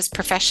thrive as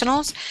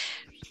professionals,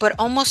 but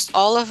almost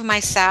all of my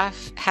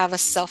staff have a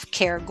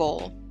self-care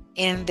goal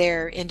in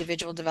their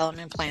individual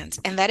development plans.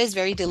 And that is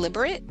very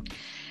deliberate,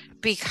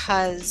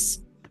 because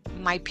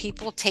my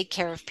people take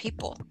care of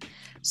people.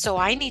 So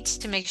I need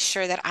to make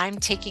sure that I'm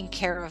taking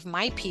care of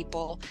my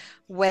people,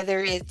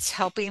 whether it's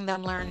helping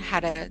them learn how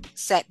to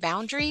set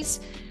boundaries,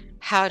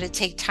 how to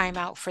take time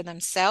out for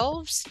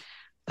themselves.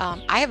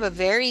 I have a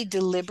very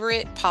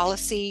deliberate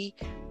policy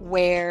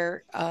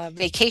where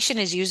vacation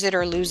is use it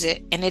or lose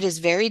it. And it is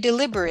very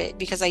deliberate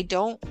because I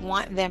don't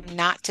want them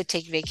not to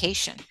take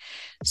vacation.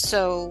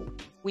 So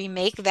we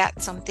make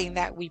that something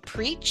that we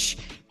preach.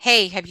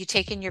 Hey, have you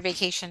taken your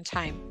vacation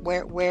time?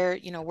 Where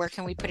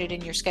can we put it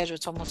in your schedule?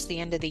 It's almost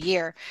the end of the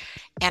year.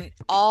 And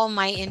all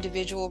my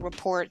individual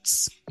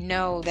reports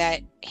know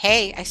that,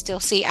 hey, I still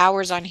see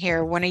hours on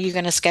here. When are you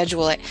going to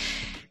schedule it?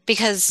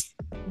 Because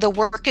the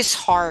work is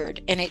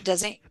hard, and it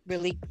doesn't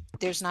really,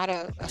 there's not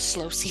a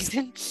slow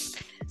season.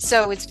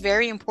 So it's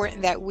very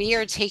important that we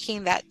are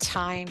taking that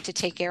time to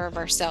take care of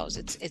ourselves.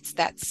 It's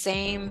that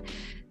same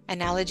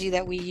analogy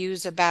that we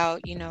use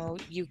about, you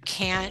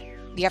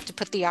have to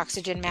put the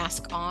oxygen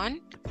mask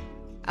on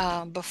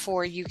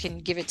before you can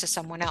give it to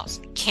someone else.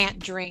 Can't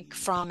drink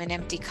from an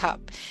empty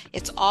cup.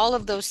 It's all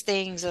of those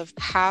things of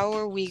how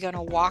are we going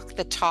to walk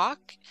the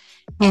talk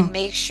and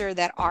make sure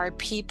that our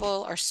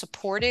people are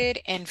supported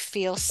and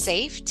feel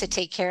safe to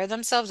take care of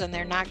themselves, and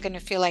they're not going to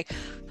feel like,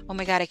 oh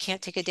my God, I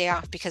can't take a day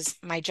off because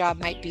my job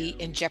might be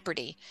in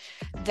jeopardy.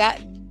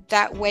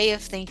 That way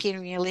of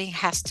thinking really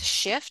has to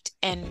shift,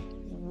 and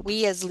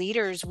we as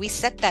leaders, we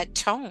set that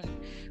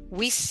tone.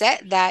 We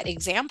set that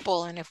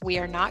example, and if we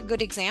are not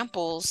good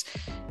examples,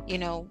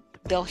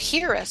 they'll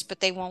hear us, but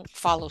they won't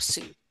follow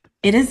suit.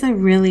 It is a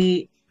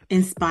really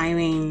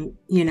inspiring,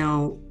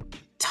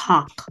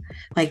 talk.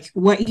 Like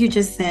what you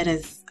just said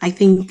is, I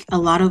think a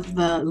lot of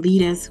the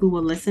leaders who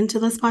will listen to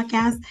this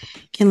podcast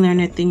can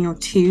learn a thing or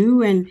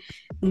two. And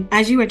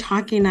as you were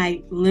talking,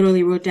 I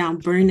literally wrote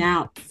down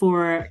burnout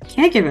for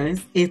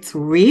caregivers. It's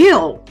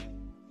real.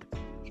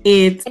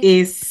 It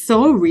is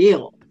so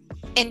real.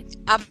 And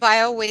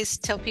I always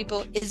tell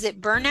people, is it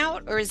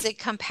burnout or is it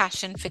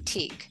compassion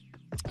fatigue?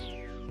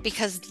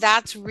 Because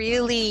that's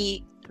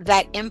really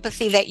that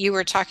empathy that you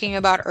were talking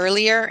about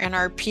earlier, and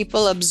are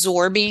people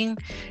absorbing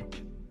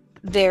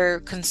their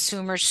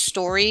consumer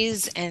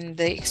stories and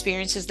the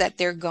experiences that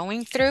they're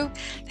going through?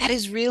 That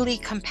is really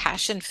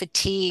compassion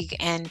fatigue.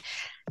 And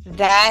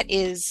that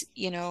is,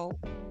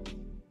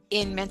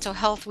 in mental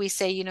health, we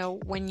say,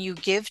 when you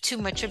give too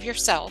much of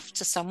yourself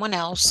to someone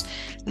else,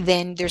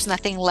 then there's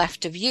nothing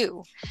left of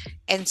you.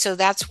 And so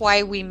that's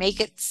why we make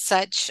it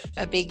such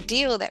a big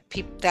deal that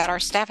that our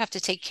staff have to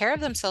take care of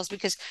themselves,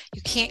 because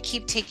you can't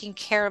keep taking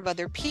care of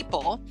other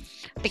people,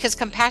 because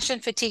compassion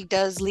fatigue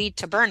does lead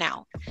to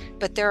burnout.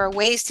 But there are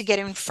ways to get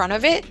in front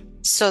of it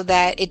so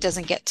that it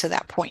doesn't get to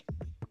that point.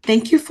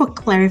 Thank you for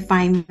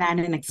clarifying that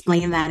and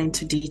explaining that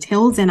into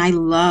details. And I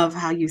love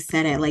how you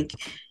said it. Like,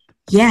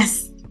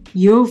 yes,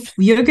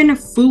 you're gonna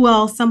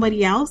fuel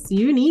somebody else.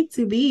 You need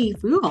to be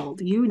fueled.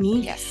 You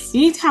need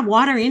to have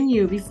water in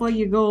you before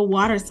you go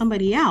water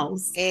somebody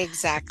else.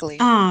 Exactly.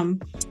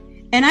 And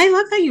I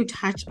love that you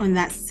touched on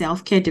that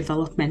self-care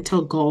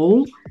developmental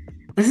goal.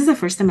 This is the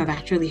first time I've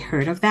actually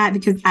heard of that,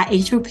 because at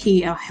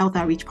HOP, our Health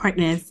Outreach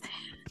Partners,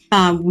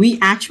 we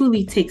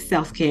actually take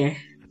self-care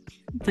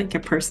like a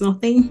personal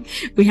thing.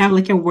 We have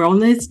like a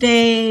wellness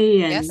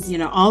day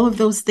and all of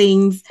those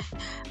things.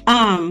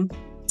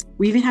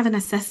 We even have an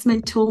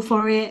assessment tool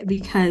for it,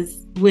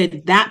 because we're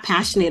that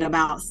passionate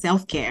about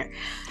self-care.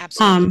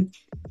 Absolutely.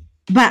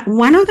 But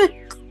one of the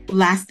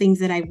last things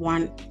that I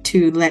want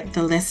to let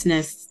the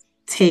listeners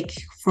take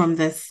from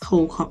this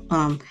whole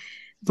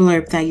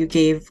blurb that you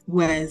gave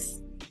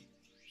was,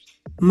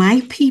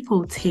 my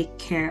people take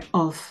care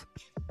of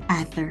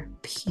other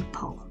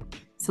people.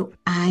 So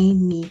I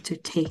need to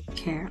take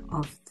care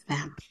of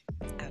them.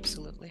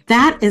 Absolutely.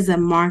 That is a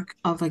mark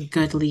of a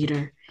good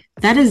leader.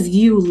 That is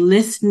you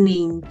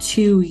listening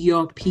to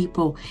your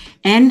people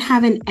and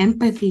having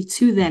empathy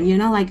to them. You're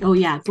not like, oh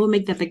yeah, go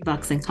make the big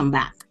bucks and come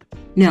back.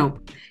 No,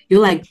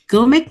 you're like,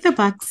 go make the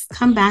bucks,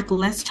 come back,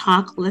 let's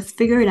talk, let's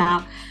figure it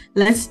out.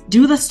 Let's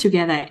do this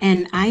together.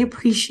 And I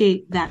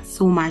appreciate that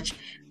so much.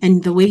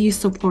 And the way you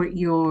support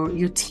your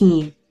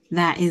team,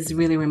 that is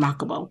really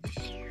remarkable.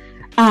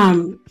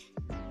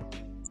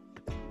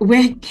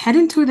 We're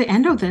heading to the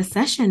end of this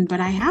session, but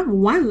I have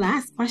one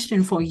last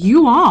question for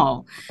you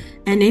all,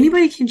 and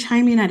anybody can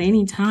chime in at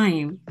any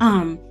time.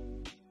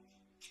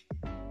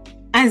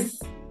 As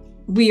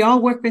we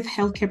all work with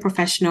healthcare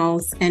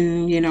professionals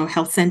and,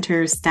 health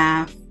center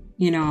staff,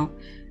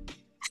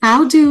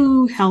 how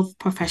do health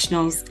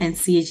professionals and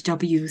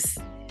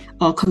CHWs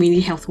or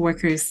community health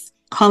workers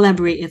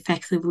collaborate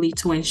effectively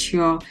to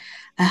ensure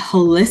a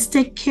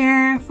holistic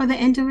care for the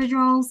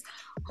individuals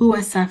who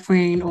are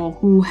suffering or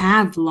who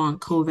have long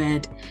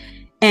COVID?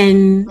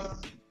 And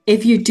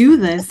if you do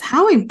this,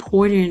 how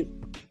important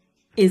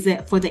is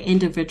it for the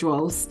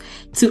individuals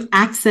to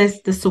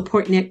access the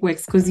support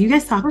networks? Because you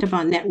guys talked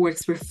about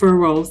networks,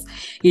 referrals,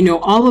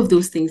 all of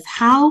those things.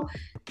 How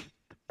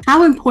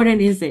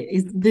important is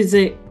it?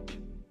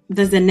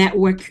 Does the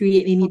network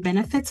create any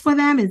benefits for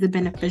them? Is it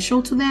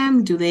beneficial to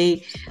them? Do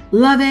they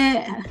love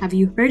it? Have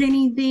you heard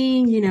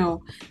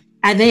anything?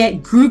 Are there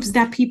groups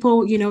that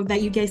people,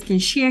 that you guys can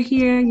share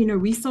here,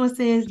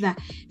 resources that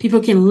people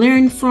can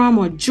learn from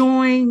or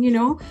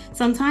join?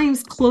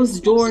 Sometimes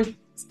closed door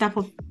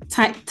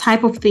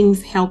type of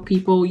things help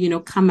people,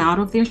 come out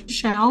of their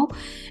shell.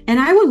 And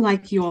I would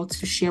like you all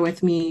to share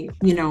with me,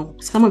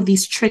 some of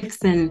these tricks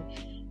and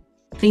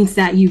things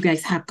that you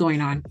guys have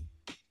going on.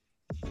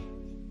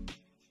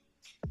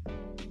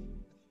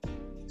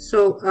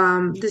 So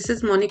this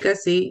is Monica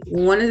C.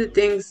 One of the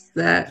things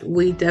that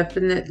we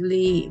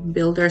definitely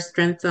build our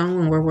strength on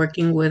when we're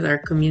working with our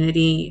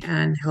community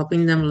and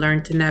helping them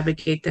learn to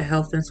navigate the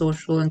health and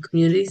social and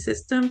community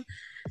system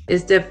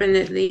is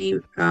definitely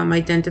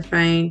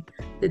identifying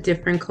the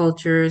different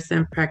cultures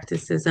and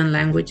practices and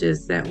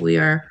languages that we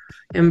are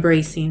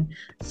embracing.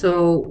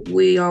 So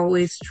we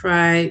always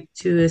try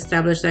to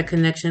establish that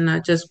connection,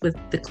 not just with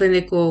the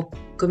clinical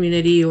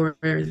community or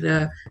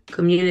the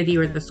community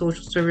or the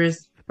social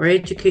service or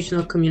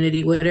educational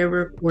community,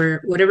 whatever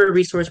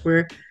resource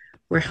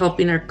we're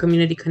helping our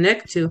community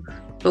connect to,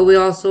 but we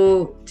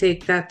also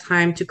take that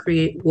time to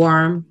create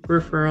warm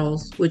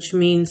referrals, which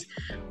means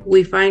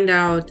we find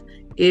out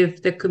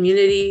if the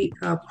community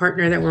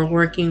partner that we're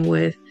working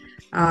with,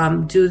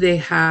 do they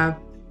have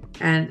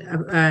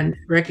and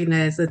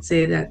recognize, let's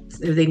say that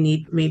if they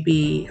need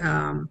maybe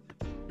an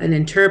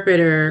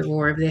interpreter,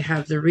 or if they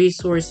have the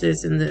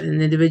resources in the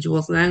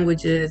individual's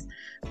languages,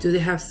 do they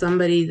have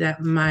somebody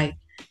that might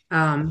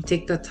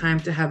take the time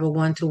to have a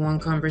one-to-one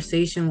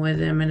conversation with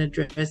them and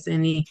address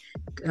any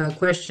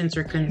questions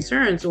or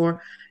concerns?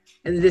 Or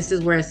And this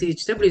is where at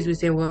CHWs we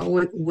say,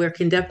 well, we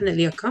can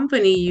definitely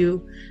accompany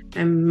you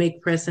and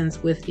make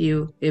presence with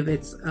you if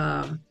it's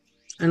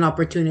an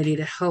opportunity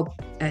to help,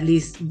 at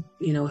least,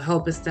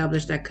 help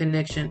establish that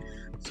connection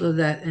so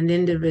that an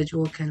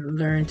individual can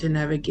learn to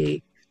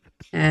navigate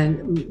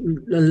and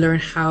learn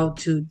how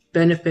to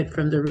benefit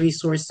from the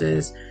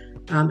resources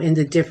in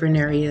the different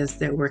areas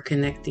that we're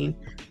connecting.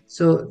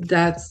 So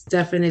that's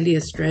definitely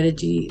a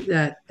strategy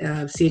that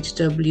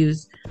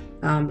CHWs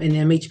and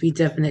MHP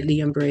definitely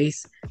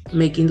embrace,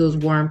 making those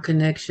warm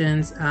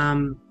connections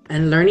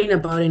and learning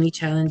about any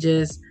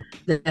challenges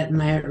that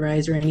might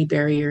arise or any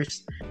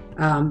barriers,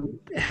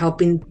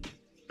 helping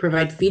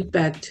provide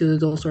feedback to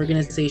those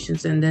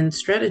organizations, and then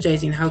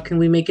strategizing how can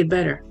we make it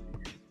better.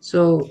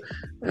 So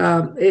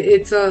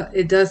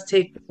it does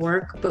take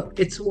work, but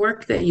it's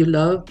work that you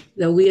love,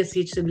 that we as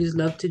CHWs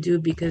love to do,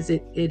 because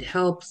it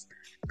helps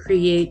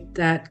create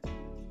that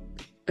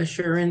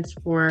assurance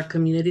for our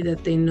community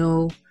that they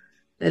know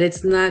that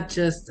it's not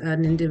just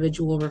an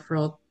individual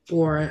referral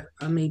or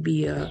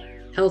maybe a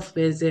health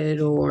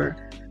visit or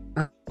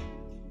a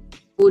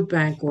food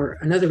bank or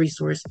another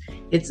resource.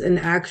 It's an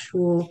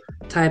actual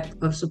type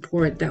of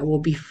support that will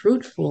be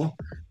fruitful,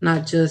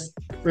 not just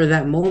for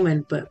that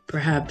moment, but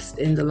perhaps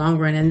in the long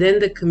run. And then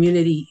the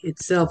community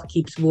itself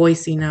keeps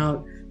voicing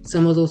out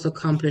some of those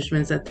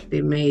accomplishments that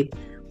they made,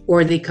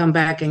 or they come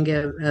back and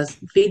give us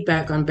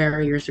feedback on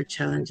barriers or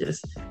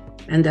challenges.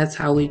 And that's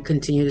how we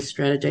continue to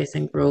strategize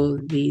and grow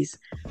these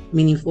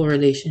meaningful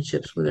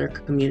relationships with our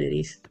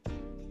communities.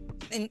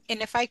 And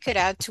if I could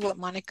add to what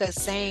Monica is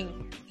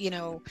saying,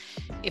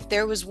 if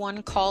there was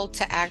one call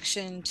to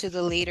action to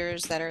the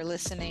leaders that are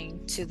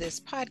listening to this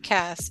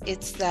podcast,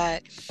 it's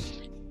that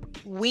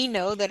we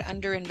know that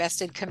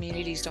underinvested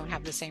communities don't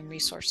have the same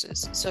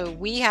resources. So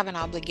we have an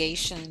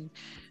obligation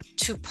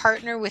to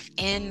partner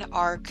within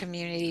our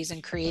communities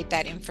and create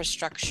that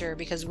infrastructure,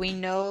 because we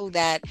know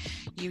that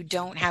you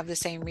don't have the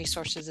same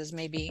resources as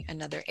maybe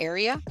another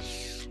area.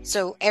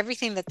 So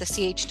everything that the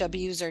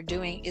CHWs are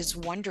doing is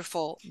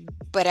wonderful,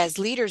 but as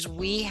leaders,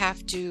 we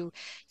have to,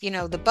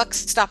 the buck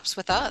stops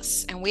with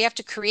us, and we have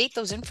to create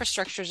those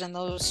infrastructures and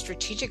those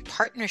strategic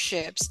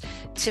partnerships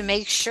to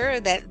make sure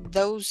that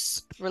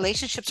those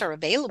relationships are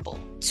available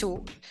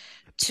to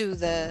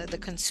the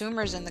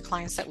consumers and the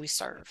clients that we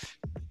serve.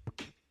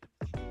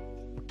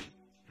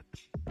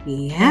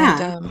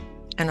 Yeah.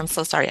 And I'm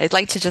so sorry. I'd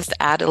like to just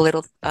add a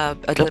little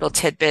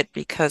tidbit,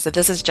 because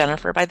this is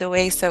Jennifer, by the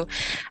way. So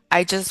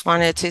I just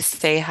wanted to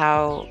say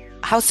how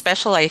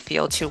special I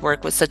feel to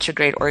work with such a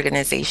great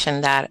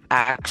organization that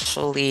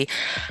actually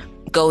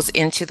goes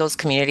into those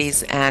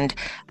communities and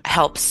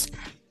helps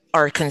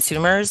our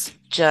consumers,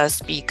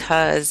 just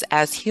because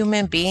as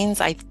human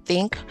beings, I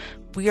think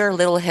we are a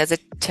little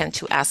hesitant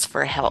to ask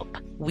for help.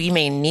 We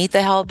may need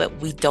the help, but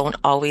we don't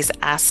always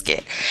ask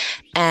it.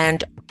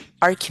 And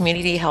our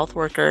community health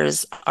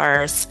workers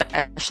are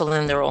special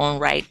in their own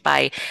right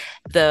by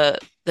the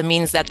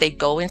means that they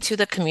go into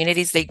the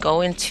communities, they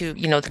go into,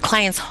 the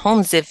client's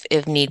homes if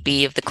need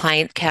be. If the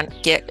client can't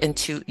get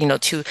into,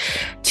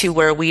 to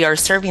where we are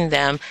serving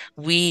them,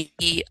 we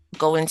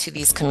go into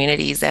these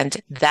communities, and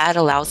that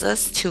allows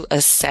us to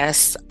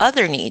assess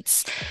other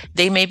needs.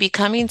 They may be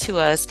coming to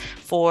us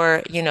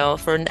for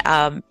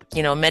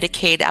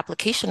Medicaid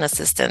application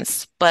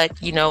assistance, but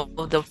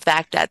the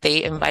fact that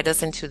they invite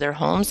us into their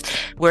homes,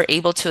 we're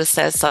able to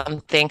assess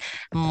something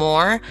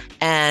more,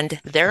 and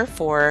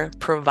therefore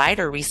provide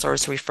a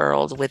resource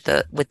referrals with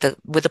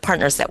the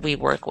partners that we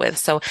work with.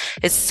 So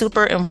it's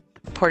super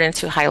important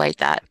to highlight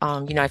that.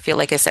 I feel,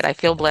 like I said, I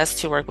feel blessed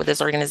to work with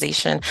this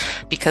organization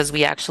because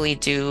we actually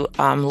do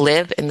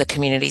live in the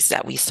communities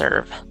that we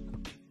serve.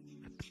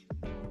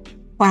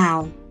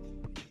 Wow.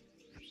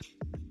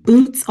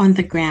 Boots on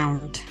the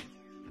ground.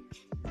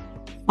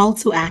 Call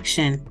to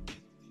action.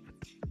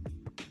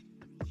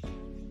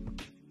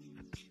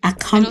 A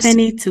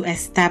company to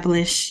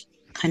establish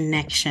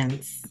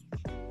connections.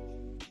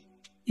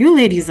 You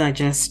ladies are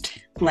just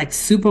like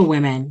super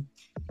women.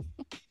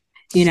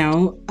 We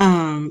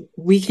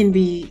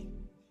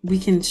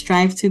can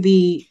strive to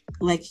be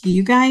like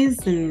you guys,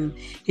 and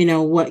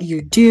what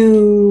you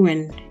do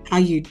and how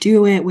you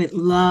do it with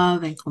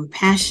love and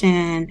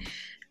compassion,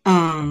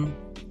 and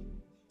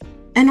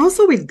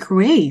also with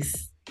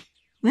grace.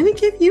 Let me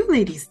give you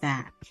ladies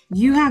that.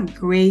 You have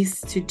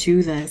grace to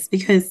do this,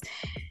 because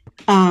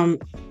I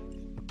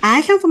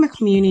come from a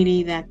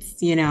community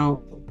that's,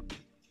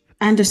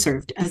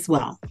 underserved as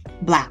well,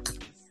 Black.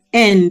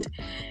 And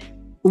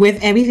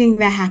with everything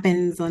that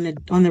happens on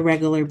the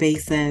regular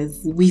basis,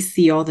 we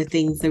see all the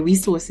things, the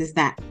resources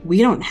that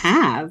we don't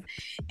have.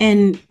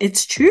 And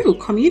it's true,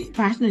 community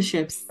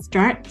partnerships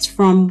starts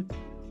from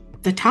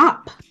the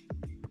top.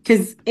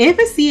 Because if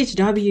a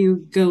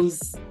CHW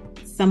goes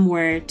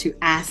somewhere to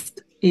ask,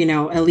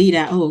 a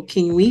leader, oh,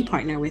 can we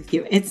partner with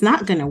you? It's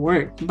not going to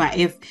work. But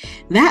if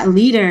that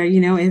leader,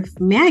 if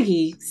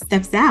Maggie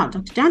steps out,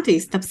 Dr. Dante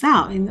steps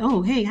out and,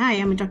 oh, hey, hi,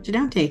 I'm Dr.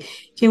 Dante.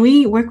 Can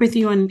we work with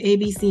you on A,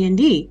 B, C, and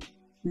D?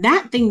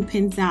 That thing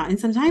pins out. And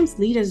sometimes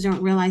leaders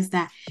don't realize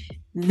that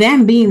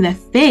them being the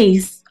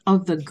face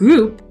of the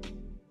group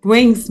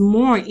brings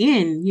more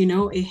in,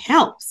 it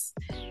helps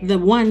the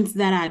ones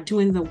that are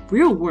doing the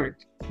real work,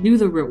 do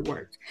the real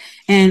work.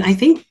 And I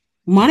think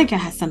Monica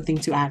has something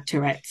to add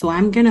to it. So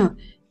I'm going to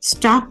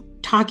stop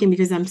talking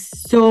because I'm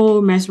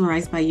so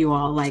mesmerized by you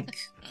all. Like,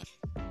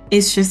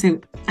 it's just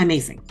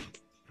amazing.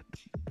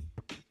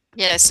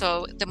 Yeah,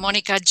 so the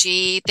Monica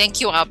G, thank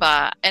you,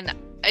 Aba. And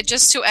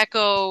just to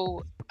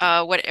echo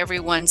what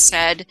everyone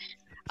said,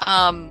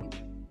 MHP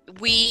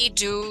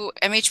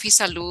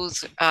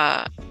Salud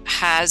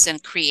has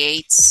and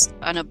creates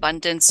an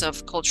abundance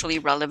of culturally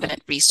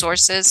relevant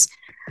resources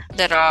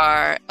that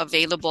are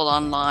available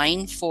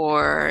online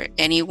for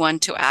anyone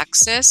to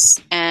access.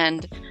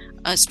 And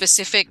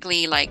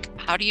specifically, like,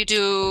 how do you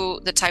do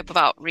the type of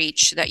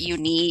outreach that you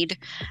need?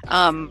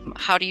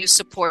 How do you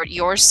support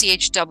your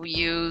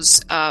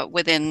CHWs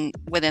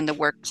within the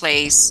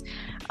workplace?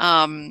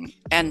 And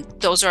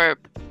those are,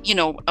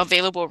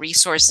 available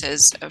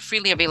resources,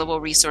 freely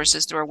available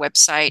resources through our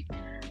website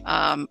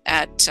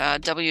at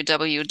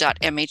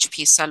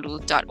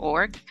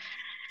www.mhpsalud.org.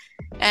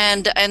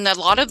 And a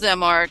lot of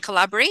them are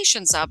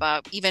collaborations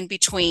even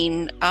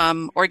between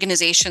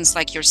organizations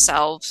like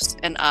yourselves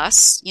and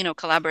us,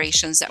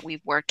 collaborations that we've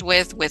worked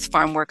with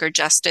Farm Worker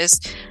Justice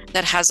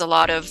that has a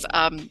lot of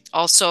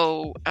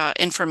also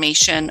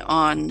information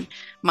on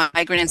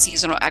migrant and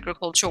seasonal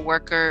agricultural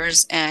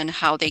workers and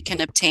how they can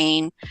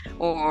obtain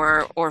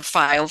or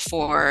file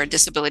for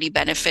disability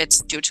benefits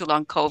due to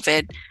long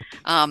COVID.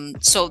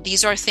 So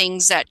these are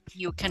things that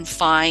you can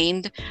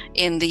find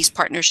in these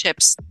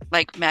partnerships,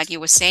 like Maggie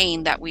was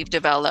saying, that we've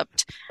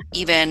developed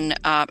even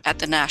at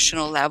the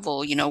national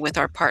level, with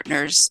our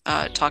partners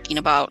talking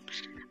about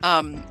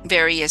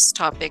various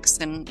topics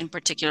and in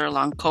particular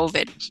long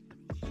COVID.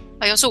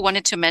 I also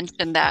wanted to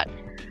mention that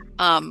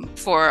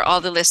for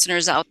all the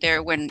listeners out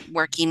there, when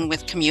working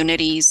with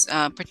communities,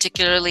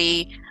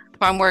 particularly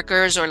farm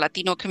workers or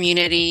Latino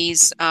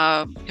communities,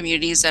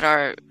 communities that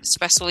are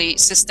especially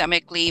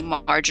systemically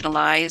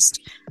marginalized,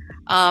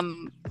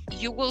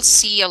 you will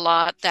see a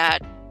lot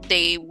that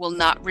they will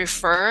not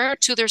refer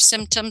to their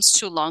symptoms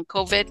to long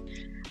COVID,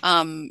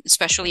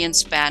 especially in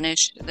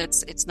Spanish.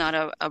 It's not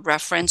a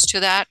reference to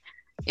that.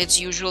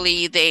 It's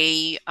usually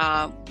they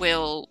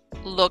will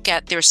look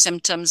at their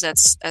symptoms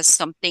as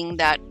something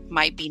that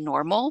might be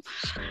normal.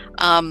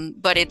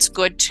 But it's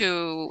good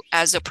to,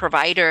 as a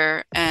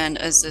provider and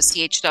as a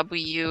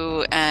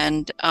CHW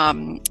and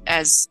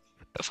as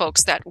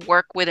folks that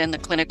work within the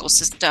clinical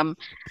system,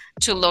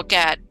 to look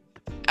at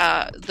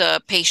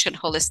the patient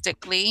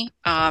holistically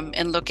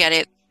and look at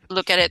it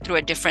through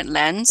a different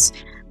lens,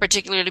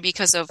 particularly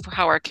because of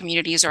how our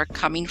communities are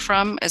coming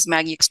from. As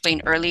Maggie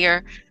explained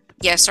earlier,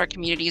 yes, our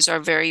communities are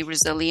very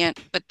resilient,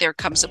 but there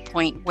comes a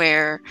point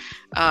where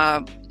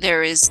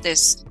there is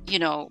this, we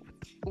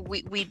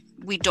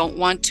don't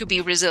want to be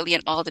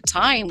resilient all the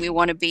time. We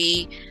want to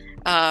be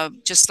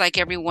just like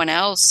everyone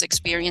else,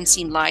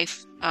 experiencing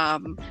life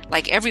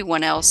like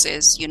everyone else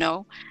is,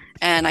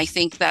 And I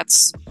think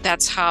that's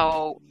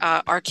how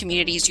our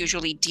communities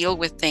usually deal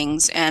with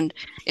things. And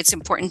it's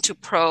important to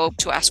probe,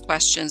 to ask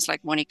questions,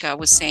 like Monica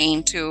was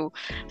saying, to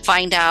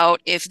find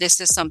out if this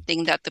is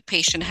something that the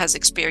patient has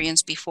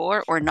experienced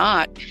before or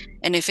not.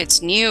 And if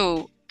it's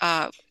new,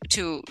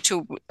 to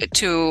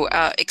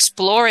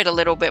explore it a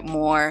little bit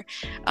more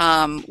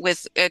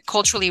with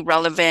culturally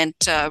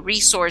relevant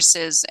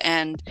resources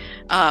and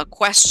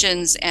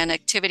questions and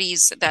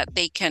activities that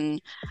they can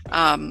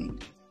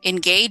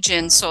engage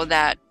in, so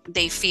that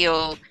they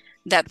feel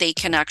that they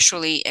can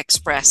actually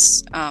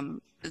express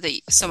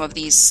some of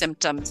these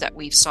symptoms that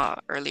we saw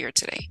earlier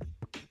today.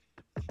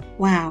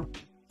 Wow.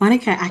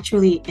 Monica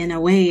actually, in a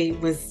way,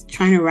 was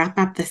trying to wrap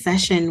up the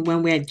session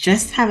when we're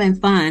just having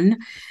fun.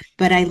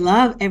 But I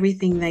love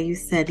everything that you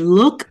said.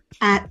 Look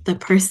at the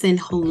person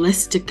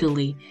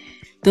holistically.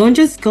 Don't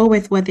just go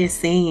with what they're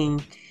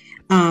saying.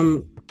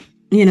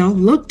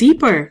 Look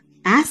deeper.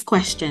 Ask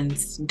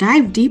questions,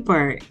 dive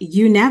deeper.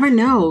 You never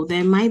know.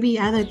 There might be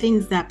other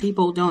things that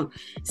people don't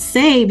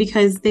say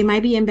because they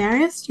might be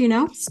embarrassed,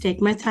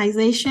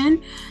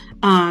 stigmatization.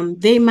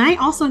 They might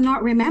also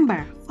not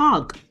remember,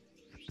 fog,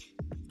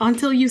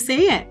 until you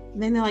say it.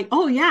 Then they're like,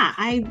 oh yeah,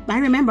 I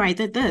remember I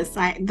did this.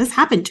 This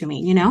happened to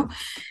me,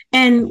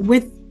 And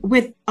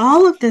with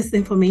all of this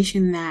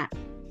information that,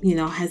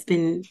 has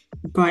been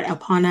brought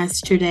upon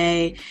us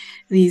today,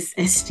 these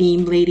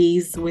esteemed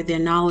ladies with their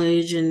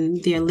knowledge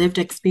and their lived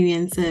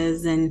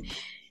experiences and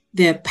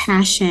their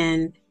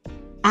passion,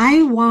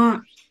 I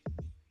want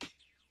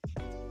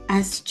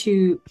us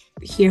to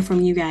hear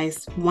from you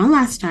guys one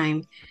last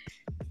time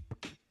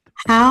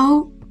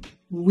how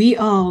we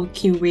all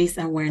can raise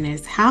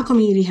awareness, how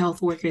community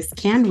health workers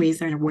can raise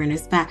their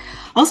awareness, but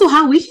also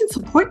how we can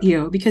support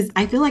you, because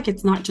I feel like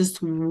it's not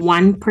just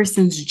one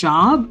person's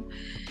job.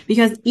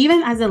 Because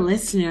even as a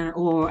listener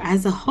or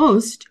as a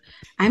host,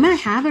 I might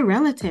have a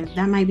relative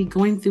that might be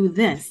going through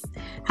this.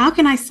 How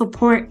can I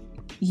support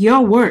your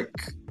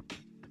work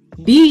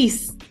be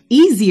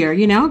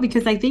easier,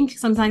 Because I think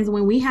sometimes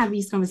when we have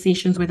these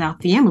conversations with our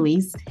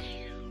families,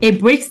 it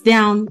breaks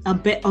down a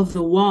bit of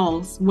the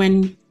walls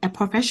when a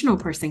professional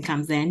person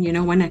comes in.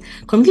 When a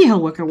community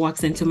health worker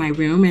walks into my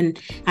room, and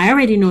I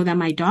already know that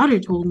my daughter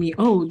told me,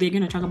 oh, they're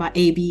going to talk about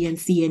A, B, and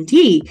C, and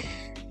D.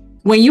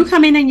 When you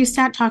come in and you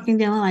start talking,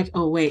 they're like,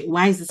 oh, wait,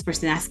 why is this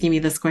person asking me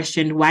this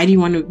question? Why are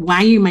you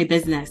in my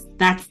business?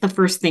 That's the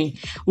first thing.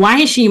 Why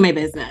is she in my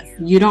business?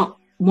 You don't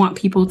want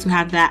people to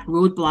have that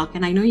roadblock.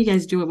 And I know you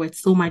guys do it with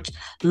so much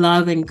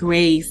love and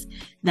grace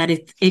that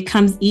it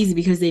comes easy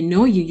because they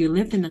know you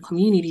live in the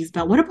communities.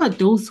 But what about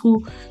those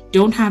who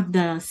don't have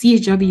the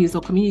CHWs or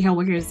community health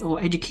workers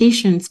or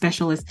education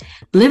specialists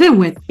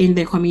living in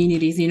their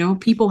communities?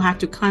 People have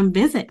to come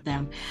visit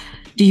them.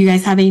 Do you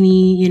guys have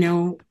any,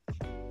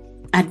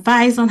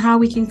 advice on how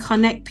we can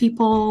connect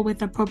people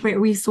with appropriate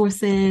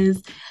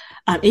resources?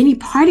 Any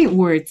parting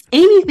words,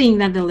 anything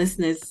that the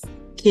listeners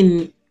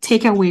can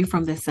take away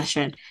from this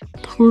session,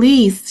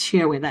 please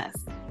share with us.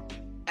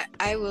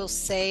 I will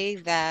say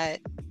that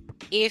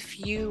if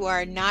you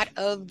are not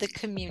of the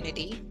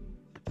community,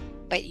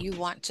 but you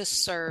want to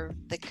serve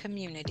the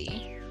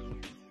community,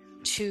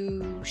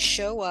 to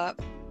show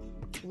up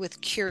with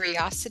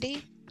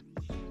curiosity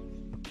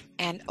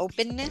and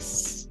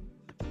openness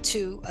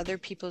to other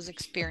people's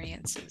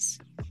experiences,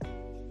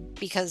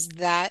 because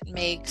that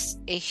makes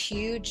a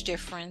huge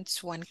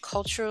difference when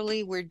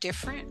culturally we're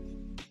different,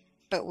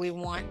 but we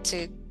want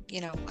to,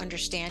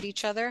 understand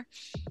each other.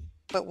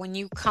 But when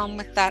you come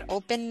with that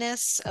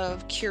openness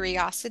of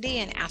curiosity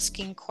and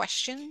asking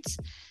questions,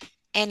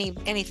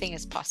 anything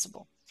is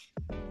possible.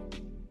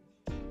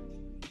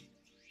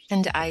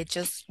 And I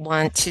just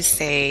want to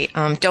say,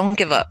 don't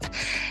give up.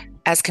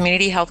 As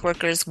community health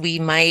workers, we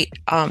might,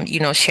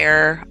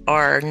 share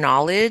our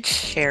knowledge,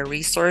 share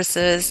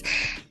resources,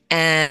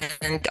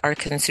 and our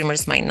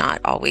consumers might not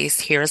always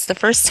hear us the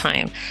first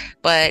time.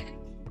 But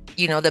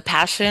the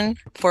passion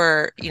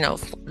for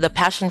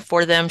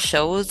them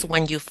shows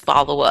when you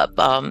follow up.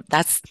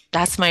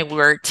 That's my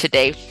word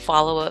today.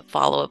 Follow up.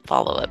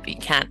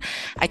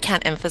 I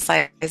can't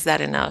emphasize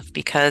that enough,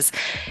 because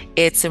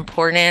it's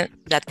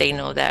important that they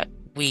know that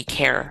we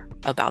care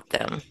about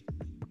them.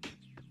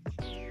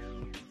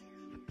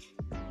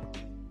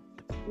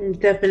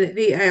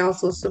 Definitely. I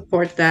also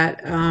support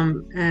that,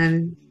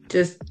 and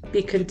just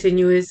be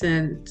continuous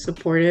and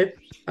supportive.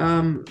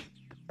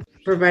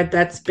 Provide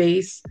that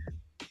space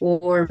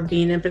for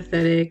being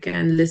empathetic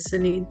and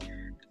listening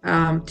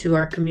to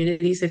our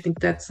communities. I think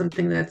that's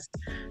something that's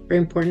very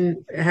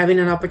important. Having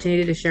an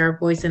opportunity to share our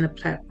voice in a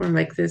platform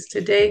like this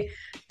today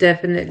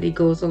definitely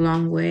goes a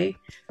long way.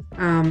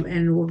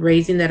 And we're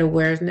raising that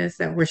awareness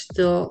that we're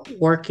still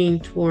working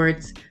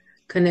towards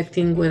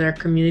connecting with our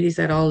communities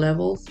at all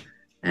levels,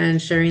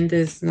 and sharing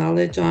this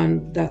knowledge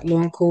on that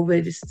long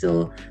COVID is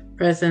still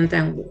present,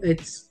 and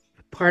it's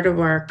part of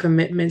our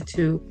commitment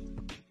to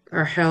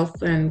our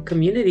health and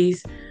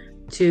communities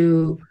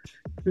to,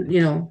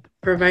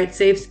 provide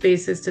safe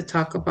spaces to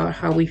talk about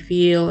how we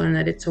feel, and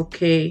that it's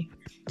okay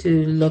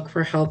to look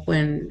for help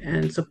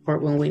and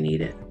support when we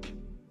need it.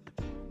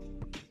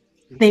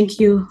 Thank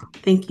you,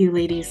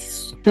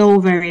 ladies, so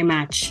very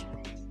much.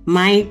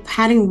 My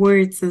parting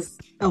words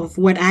of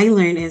what I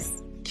learned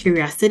is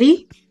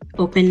curiosity,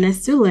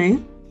 openness to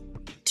learn.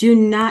 Do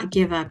not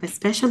give up,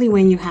 especially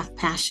when you have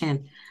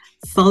passion.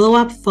 Follow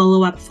up.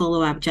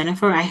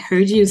 Jennifer, I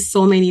heard you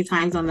so many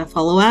times on the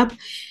follow up,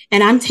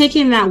 and I'm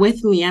taking that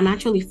with me. I'm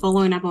actually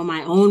following up on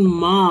my own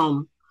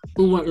mom,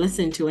 who won't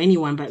listen to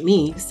anyone but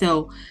me.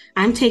 So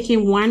I'm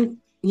taking one,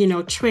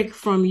 trick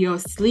from your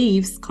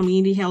sleeves,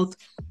 Community Health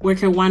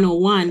Worker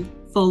 101,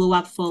 follow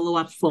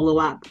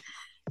up.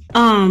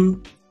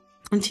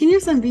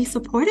 Continuous and be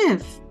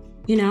supportive,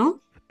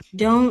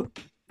 don't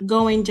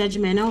go in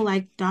judgmental,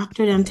 like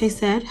Dr. Dante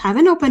said. Have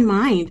an open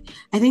mind.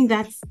 I think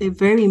that's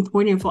very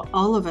important for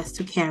all of us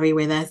to carry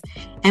with us.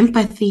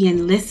 Empathy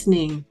and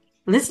listening.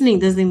 Listening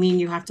doesn't mean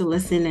you have to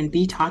listen and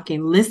be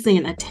talking.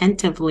 Listen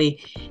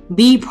attentively.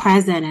 Be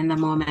present in the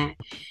moment.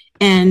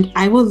 And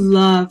I would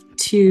love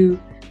to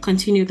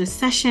continue the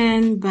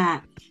session,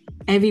 but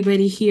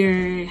everybody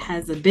here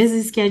has a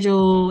busy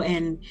schedule,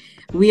 and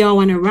we all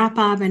want to wrap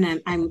up.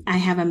 And I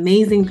have an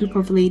amazing group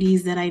of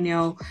ladies that I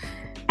know.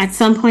 At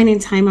some point in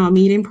time, I'll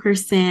meet in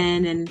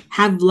person and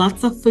have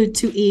lots of food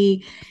to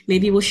eat.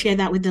 Maybe we'll share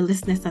that with the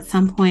listeners at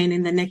some point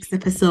in the next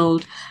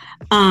episode.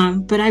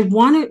 But I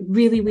want to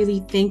really,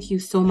 really thank you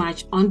so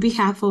much on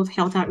behalf of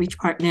Health Outreach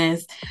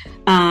Partners,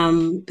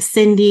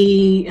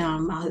 Cindy,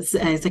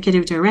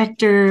 Executive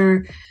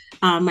Director,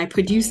 my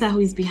producer who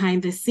is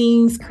behind the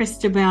scenes,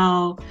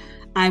 Christabel.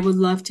 I would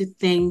love to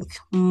thank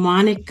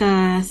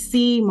Monica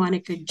C,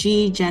 Monica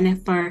G,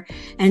 Jennifer,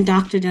 and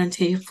Dr.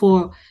 Dante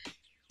for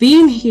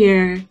being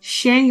here,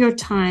 sharing your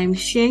time,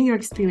 sharing your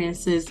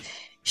experiences,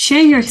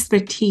 sharing your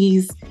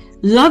expertise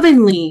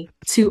lovingly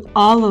to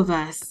all of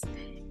us.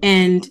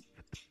 And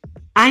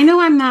I know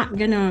I'm not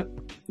going to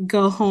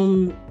go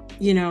home,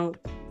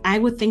 I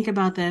would think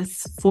about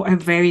this for a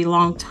very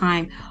long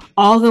time.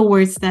 All the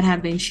words that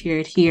have been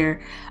shared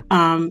here,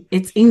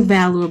 it's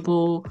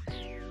invaluable.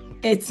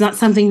 It's not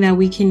something that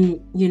we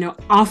can,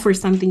 offer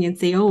something and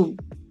say, oh,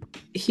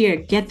 here,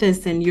 get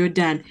this and you're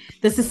done.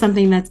 This is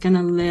something that's going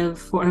to live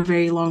for a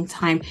very long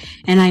time.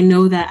 And I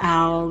know that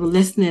our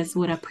listeners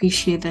would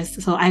appreciate this.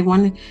 So I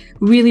want to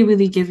really,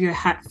 really give you a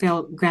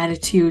heartfelt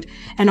gratitude,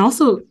 and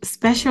also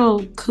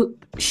special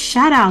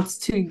shout outs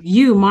to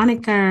you,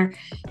 Monica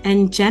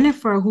and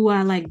Jennifer, who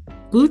are like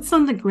boots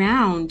on the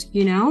ground,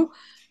 you know.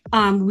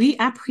 We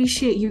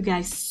appreciate you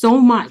guys so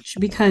much,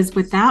 because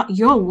without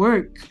your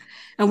work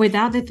and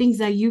without the things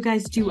that you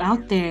guys do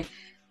out there,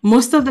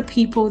 most of the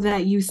people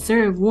that you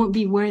serve won't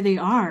be where they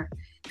are.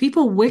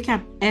 People wake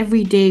up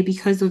every day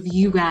because of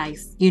you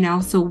guys, you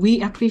know? So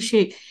we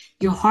appreciate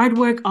your hard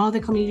work, all the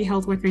community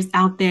health workers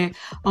out there,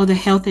 all the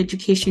health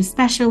education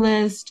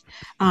specialists,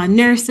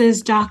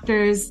 nurses,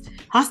 doctors,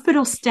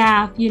 hospital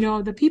staff, you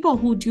know, the people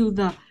who do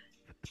the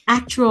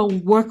actual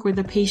work with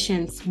the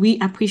patients. We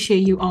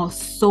appreciate you all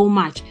so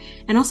much.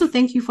 And also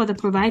thank you for the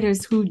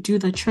providers who do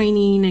the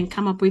training and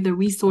come up with the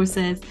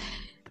resources.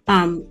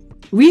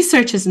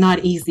 Research is not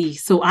easy,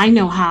 so I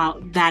know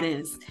how that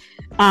is.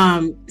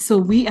 So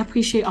we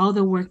appreciate all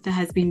the work that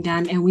has been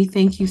done, and we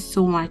thank you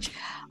so much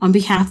on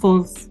behalf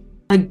of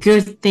a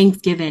good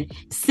Thanksgiving.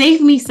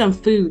 Save me some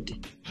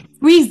food.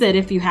 Freeze it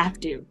if you have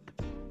to.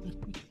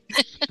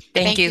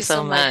 Thank you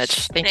so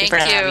much. Thank you for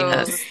having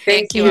us.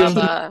 Thank you,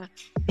 Abba.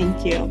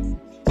 Thank you.